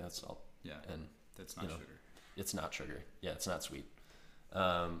like, okay, that's salt. Yeah, and that's not sugar. It's not sugar. Yeah, it's not sweet.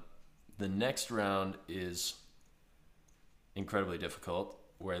 The next round is incredibly difficult,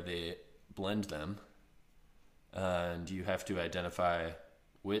 where they blend them, and you have to identify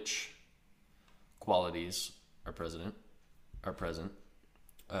which qualities are present.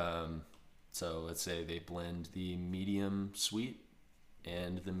 So let's say they blend the medium sweet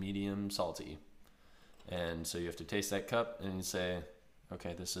and the medium salty, and so you have to taste that cup and you say,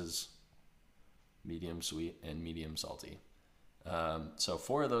 okay, this is medium sweet and medium salty. So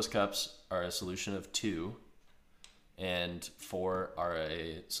 4 of those cups are a solution of 2, and 4 are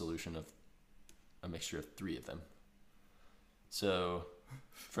a solution of a mixture of 3 of them. So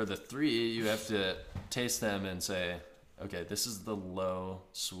for the 3, you have to taste them and say, okay, this is the low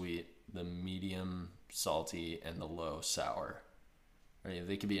sweet, the medium salty, and the low sour. Right?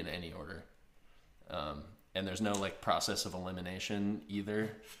 They could be in any order. And there's no like process of elimination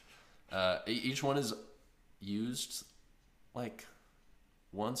either. Each one is used like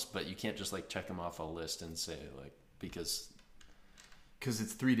once, but you can't just like check them off a list and say like, because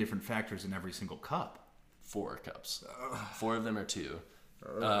it's 3 different factors in every single cup. 4 cups. 4 of them are 2.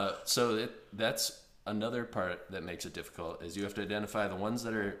 So that's another part that makes it difficult, is you have to identify the ones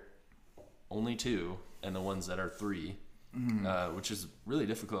that are only 2 and the ones that are 3, which is really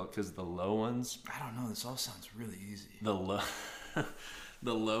difficult because the low ones. I don't know. This all sounds really easy.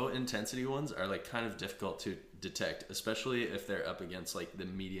 The low intensity ones are like kind of difficult to detect, especially if they're up against like the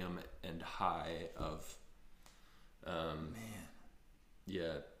medium and high of,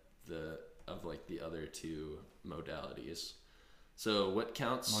 of like the other 2 modalities. So what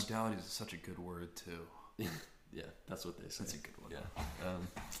counts? Modalities is such a good word too. Yeah, that's what they say. That's a good one.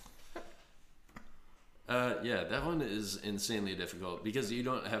 Yeah. That one is insanely difficult because you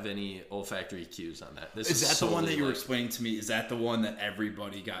don't have any olfactory cues on that. Is that the one that you were explaining to me? Is that the one that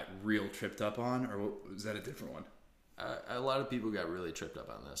everybody got real tripped up on, or is that a different one? A lot of people got really tripped up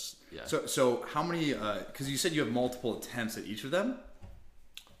on this. Yeah. So how many? Because you said you have multiple attempts at each of them.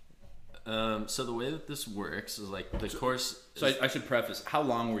 So the way that this works is like the course. So I should preface. How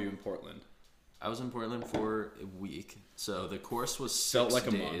long were you in Portland? I was in Portland for a week. So the course was 6 Felt like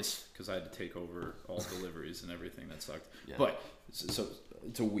days. a month because I had to take over all deliveries and everything. That sucked. Yeah. But so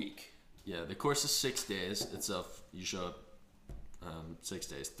it's a week. Yeah, the course is 6 days itself. You show up 6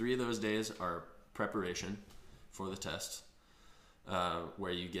 days. 3 of those days are preparation for the test,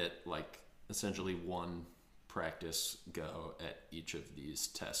 where you get like essentially one practice go at each of these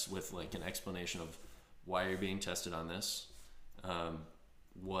tests with like an explanation of why you're being tested on this,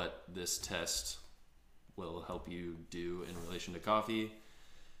 what this test will help you do in relation to coffee,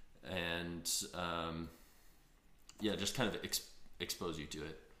 and just kind of expose you to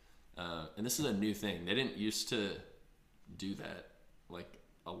it. And this is a new thing. They didn't used to do that. Like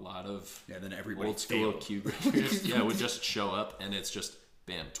a lot of then everybody old school Q graders would just show up and it's just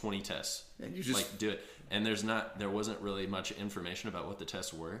bam, 20 tests. And you just like do it. And there wasn't really much information about what the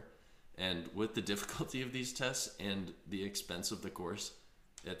tests were. And with the difficulty of these tests and the expense of the course,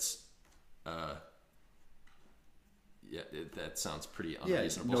 it's that sounds pretty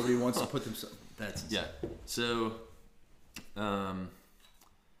unreasonable. Nobody wants to put themselves. That's insane. So,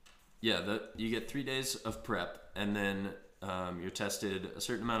 you get 3 days of prep, and then you're tested a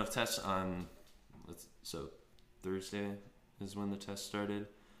certain amount of tests on. So Thursday is when the test started.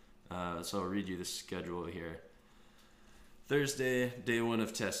 So I'll read you the schedule here. Thursday, day 1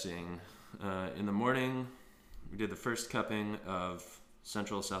 of testing. In the morning, we did the first cupping of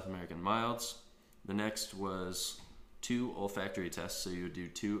Central South American milds. The next was 2 olfactory tests, so you would do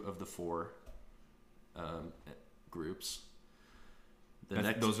 2 of the 4 groups.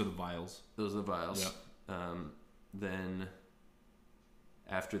 Those are the vials. Those are the vials. Yep. Then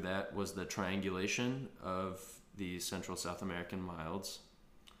after that was the triangulation of the Central South American milds.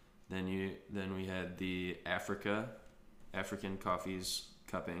 Then we had the African coffees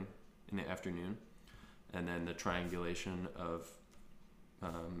cupping in the afternoon, and then the triangulation of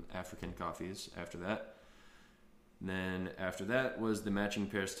African coffees after that. Then after that was the matching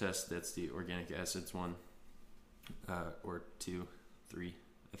pairs test. That's the organic acids one, or 2, 3.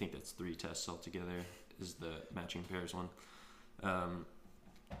 I think that's 3 tests altogether. Is the matching pairs one.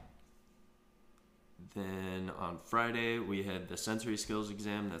 Then on Friday we had the sensory skills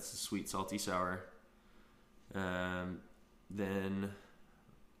exam. That's the sweet, salty, sour. Then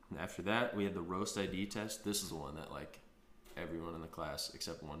after that we had the roast ID test. This is the one that like everyone in the class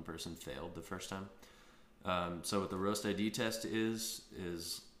except one person failed the first time. So what the roast ID test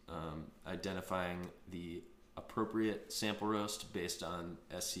is identifying the appropriate sample roast based on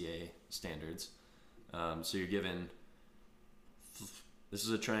SCA standards. So you're given, this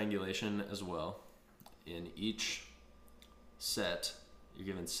is a triangulation as well. In each set, you're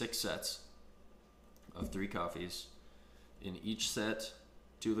given 6 sets of 3 coffees. In each set,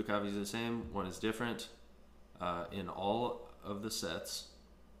 2 of the coffees are the same, 1 is different. In all of the sets,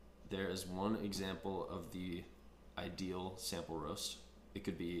 there is 1 example of the ideal sample roast. It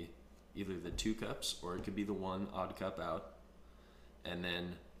could be either the 2 cups or it could be the 1 odd cup out. And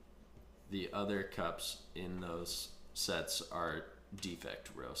then the other cups in those sets are defect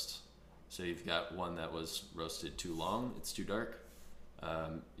roasts. So you've got 1 that was roasted too long, it's too dark.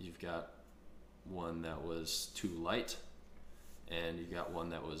 You've got 1 that was too light, and you've got 1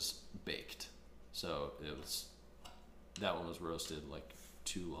 that was baked. So that one was roasted like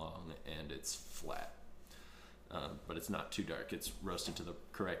too long and it's flat. But it's not too dark. It's roasted to the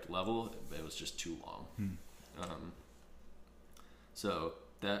correct level. It was just too long. So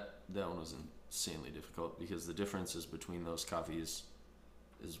that one was insanely difficult because the differences between those coffees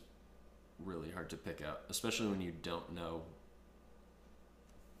is really hard to pick out, especially when you don't know.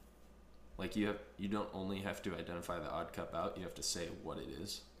 Like you don't only have to identify the odd cup out. You have to say what it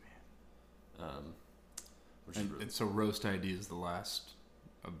is. And so roast ID is the last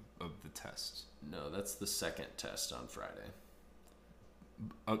of the tests. No, that's the second test on Friday.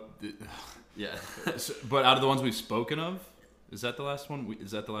 Yeah. But out of the ones we've spoken of, is that the last one?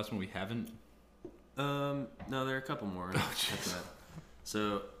 Is that the last one we haven't? No, there are a couple more after that.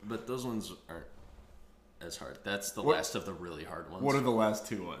 So, but those ones aren't as hard. That's the last of the really hard ones. What are the last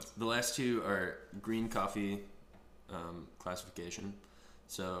 2 ones? The last 2 are green coffee classification.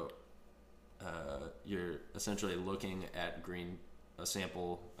 So, you're essentially looking at a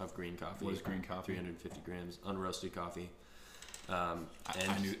sample of green coffee. What is green coffee? 350 grams unroasted coffee. I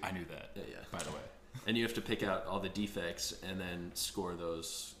knew that. Yeah. By the way. And you have to pick out all the defects and then score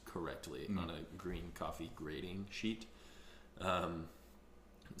those correctly on a green coffee grading sheet.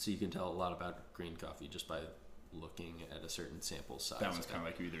 So you can tell a lot about green coffee just by looking at a certain sample size. That one's kind of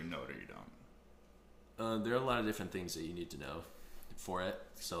like you either know it or you don't. There are a lot of different things that you need to know for it.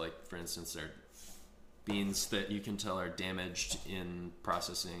 So like, for instance, there are beans that you can tell are damaged in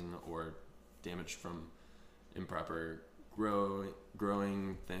processing or damaged from improper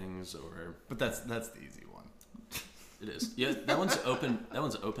growing things, or. But that's the easy one. It is. Yeah, that one's open. That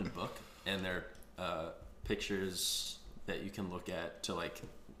one's open book, and there are pictures that you can look at to like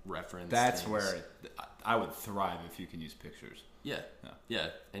reference. That's things. where I would thrive if you can use pictures. Yeah,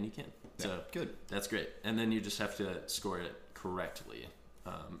 and you can. Yeah, So good. That's great. And then you just have to score it correctly.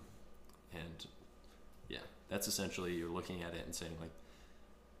 And yeah, that's essentially you're looking at it and saying, like,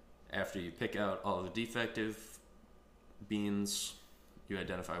 after you pick out all the defective beans, you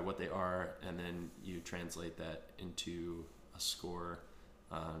identify what they are, and then you translate that into a score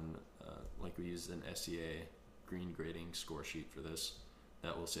on, like we used an SCA green grading score sheet for this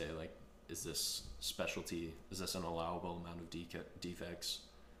that will say, like, is this specialty, is this an allowable amount of defects,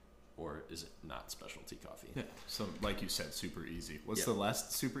 or is it not specialty coffee? Yeah. So, like you said, super easy. What's Yeah. the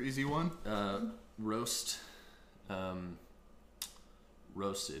last super easy one?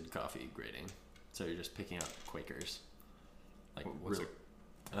 Roasted coffee grading. So you're just picking out Quakers. Like What's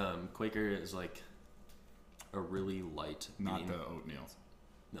Quaker is like a really light Not bean. the oatmeal.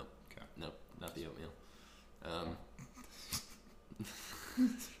 No. Okay. Nope, not the oatmeal.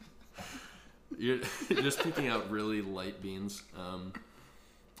 You're just picking out really light beans,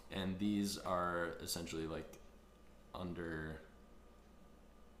 and these are essentially like underdeveloped.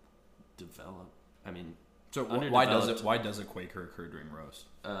 I mean, So underdeveloped. why does a Quaker occur during roast?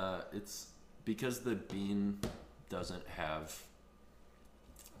 It's because the bean doesn't have.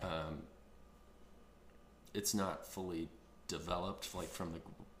 It's not fully developed, like from the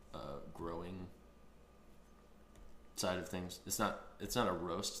growing side of things. It's not a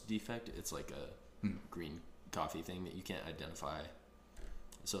roast defect. It's like a green coffee thing that you can't identify.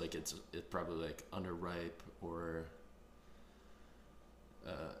 So like it's probably like underripe, or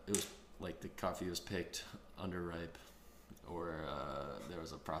it was like the coffee was picked underripe, or there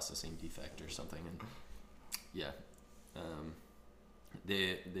was a processing defect or something, and yeah,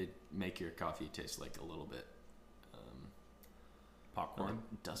 they make your coffee taste like a little bit Popcorn.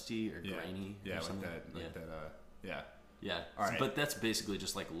 dusty or grainy. Yeah, or like something. that. Like that. Yeah. Yeah. All right. But that's basically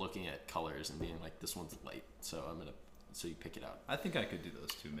just like looking at colors and being like, this one's light, so so you pick it out. I think I could do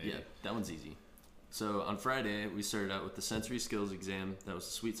those two, maybe. Yeah, that one's easy. So on Friday, we started out with the sensory skills exam. That was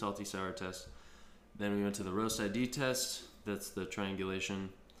the sweet, salty, sour test. Then we went to the roast ID test. That's the triangulation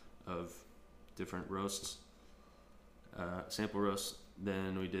of different roasts, sample roasts.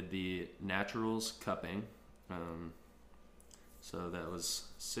 Then we did the naturals cupping. So that was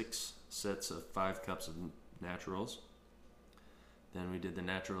 6 sets of 5 cups of naturals. Then we did the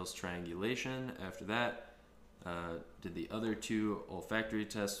naturals triangulation. After that, did the other 2 olfactory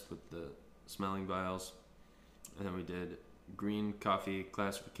tests with the smelling vials. And then we did green coffee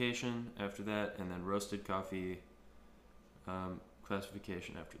classification after that, and then roasted coffee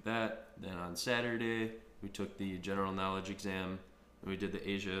classification after that. Then on Saturday, we took the general knowledge exam, and we did the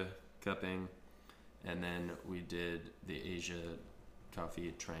Asia cupping, and then we did the Asia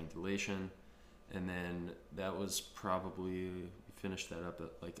coffee triangulation. And then that was probably, we finished that up at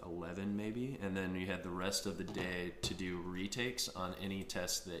like 11 maybe, and then you had the rest of the day to do retakes on any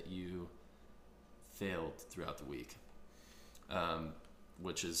test that you failed throughout the week,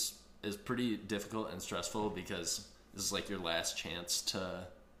 which is pretty difficult and stressful, because this is like your last chance to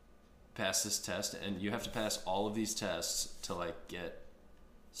pass this test, and you have to pass all of these tests to like get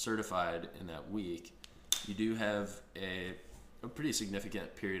certified in that week. You do have a pretty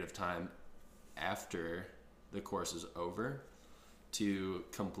significant period of time after the course is over to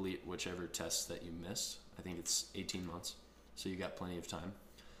complete whichever tests that you missed. I think it's 18 months, so you got plenty of time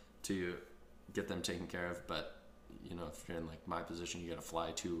to get them taken care of. But you know, if you're in like my position, you got to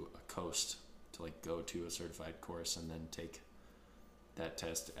fly to a coast to like go to a certified course and then take that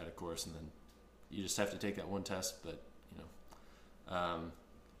test at a course, and then you just have to take that one test. But you know,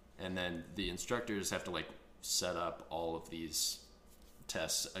 and then the instructors have to like set up all of these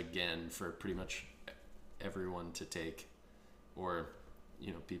tests again for pretty much everyone to take, or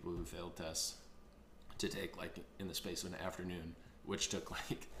you know, people who failed tests to take like in the space of an afternoon, which took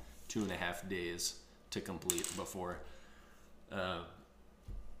like 2.5 days to complete before.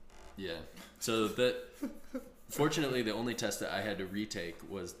 Yeah. So that, fortunately, the only test that I had to retake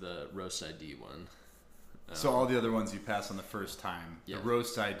was the roast ID one. So all the other ones you pass on the first time. Yeah. The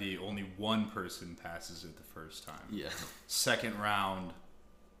roast ID, only one person passes it the first time. Yeah. Second round,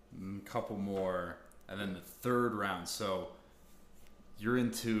 a couple more, and then the third round. So you're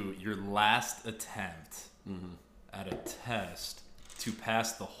into your last attempt at a test to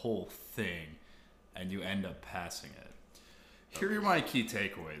pass the whole thing, and you end up passing it. Here are my key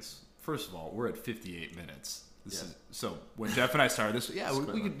takeaways. First of all, we're at 58 minutes. This is, so when Jeff and I started this, we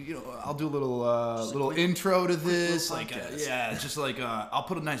could, you know, I'll do a little intro to this, like just like I'll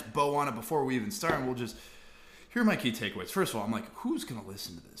put a nice bow on it before we even start, and we'll just. Here are my key takeaways. First of all, I'm like, who's gonna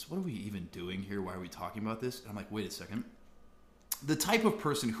listen to this? What are we even doing here? Why are we talking about this? And I'm like, wait a second. the type of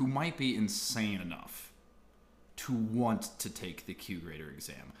person who might be insane enough to want to take the Q grader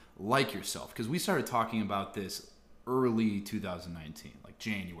exam, like yourself, because we started talking about this early 2019, like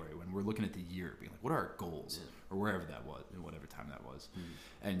January, when we're looking at the year, being like, what are our goals, or wherever that was, in whatever time that was,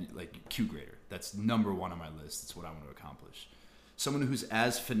 and like Q grader, that's number one on my list. It's what I want to accomplish. Someone who's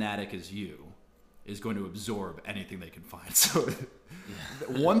as fanatic as you is going to absorb anything they can find. So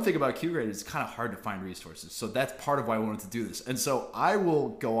one thing about Q grader is it's kind of hard to find resources. So that's part of why I wanted to do this. And so I will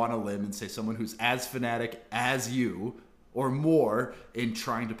go on a limb and say someone who's as fanatic as you or more in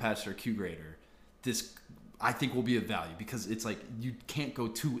trying to pass their Q grader, this I think will be of value, because it's like you can't go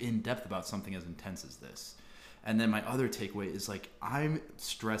too in depth about something as intense as this. And then my other takeaway is like, I'm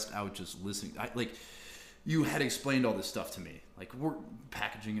stressed out just listening. Like you had explained all this stuff to me. Like we're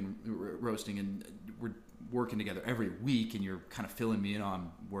packaging and roasting and we're working together every week, and you're kind of filling me in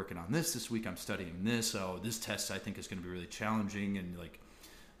on working on this week. I'm studying this. So this test I think is going to be really challenging. And like,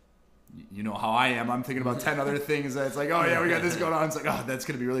 you know how I am. I'm thinking about 10 other things that it's like, oh yeah, we got this going on. It's like, oh, that's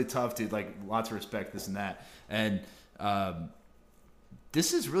going to be really tough, dude. Like lots of respect, this and that. And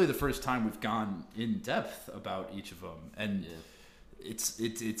this is really the first time we've gone in depth about each of them. And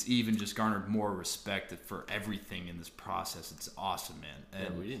it's even just garnered more respect for everything in this process. It's awesome, man.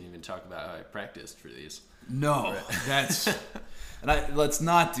 And we didn't even talk about how I practiced for these. No, that's and let's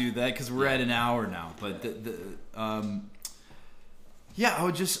not do that because we're at an hour now. But I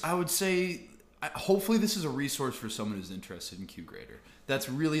would say hopefully this is a resource for someone who's interested in Q grader. That's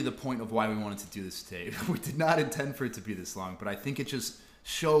really the point of why we wanted to do this today. We did not intend for it to be this long, but I think it just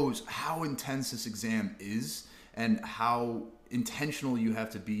shows how intense this exam is and how intentional you have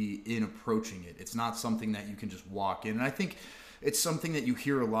to be in approaching it. It's not something that you can just walk in. And I think it's something that you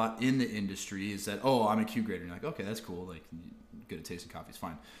hear a lot in the industry is that, oh, I'm a Q grader. And you're like, okay, that's cool. Like, good at tasting coffee is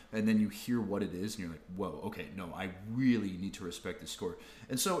fine. And then you hear what it is and you're like, whoa, okay, no, I really need to respect this score.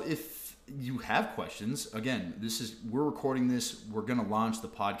 And so if you have questions, again, we're recording this. We're going to launch the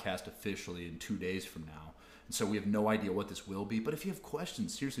podcast officially in 2 days from now. So we have no idea what this will be. But if you have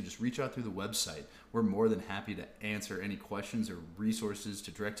questions, seriously, just reach out through the website. We're more than happy to answer any questions or resources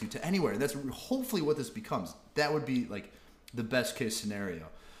to direct you to anywhere. That's hopefully what this becomes. That would be like the best case scenario.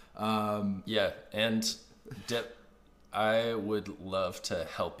 And I would love to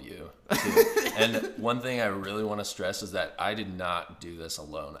help you too. And one thing I really want to stress is that I did not do this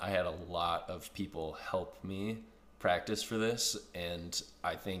alone. I had a lot of people help me practice for this, and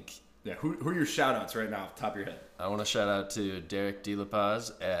I think... Yeah, who are your shout-outs right now off the top of your head? I want to shout out to Derek De La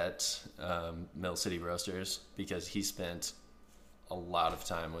Paz at Mill City Roasters, because he spent a lot of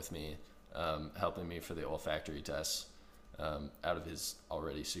time with me helping me for the olfactory tests out of his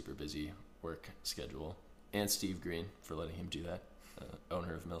already super busy work schedule. And Steve Green for letting him do that,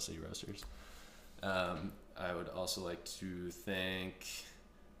 owner of Mill City Roasters. I would also like to thank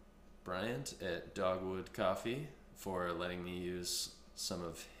Bryant at Dogwood Coffee for letting me use some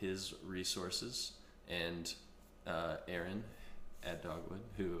of his resources, and Aaron at Dogwood,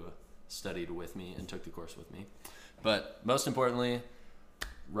 who studied with me and took the course with me. But most importantly,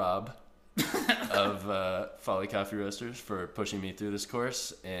 Rob of Folly Coffee Roasters for pushing me through this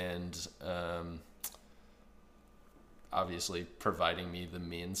course, and obviously providing me the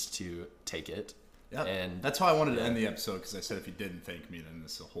means to take it. Yeah, and that's how I wanted to end the episode, because I said if you didn't thank me, then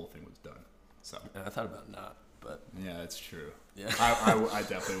the whole thing was done. So I thought about not, but yeah, that's true. Yeah, I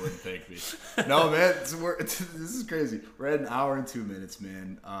definitely wouldn't thank me. No, man, this is crazy. We're at an hour and 2 minutes,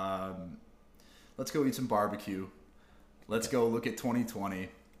 man. Let's go eat some barbecue. Let's go look at 2020.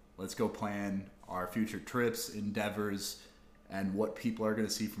 Let's go plan our future trips, endeavors, and what people are going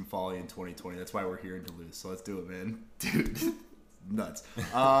to see from Folly in 2020. That's why we're here in Duluth. So let's do it, man. Dude, nuts.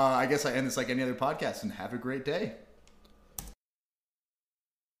 I guess I end this like any other podcast, and have a great day.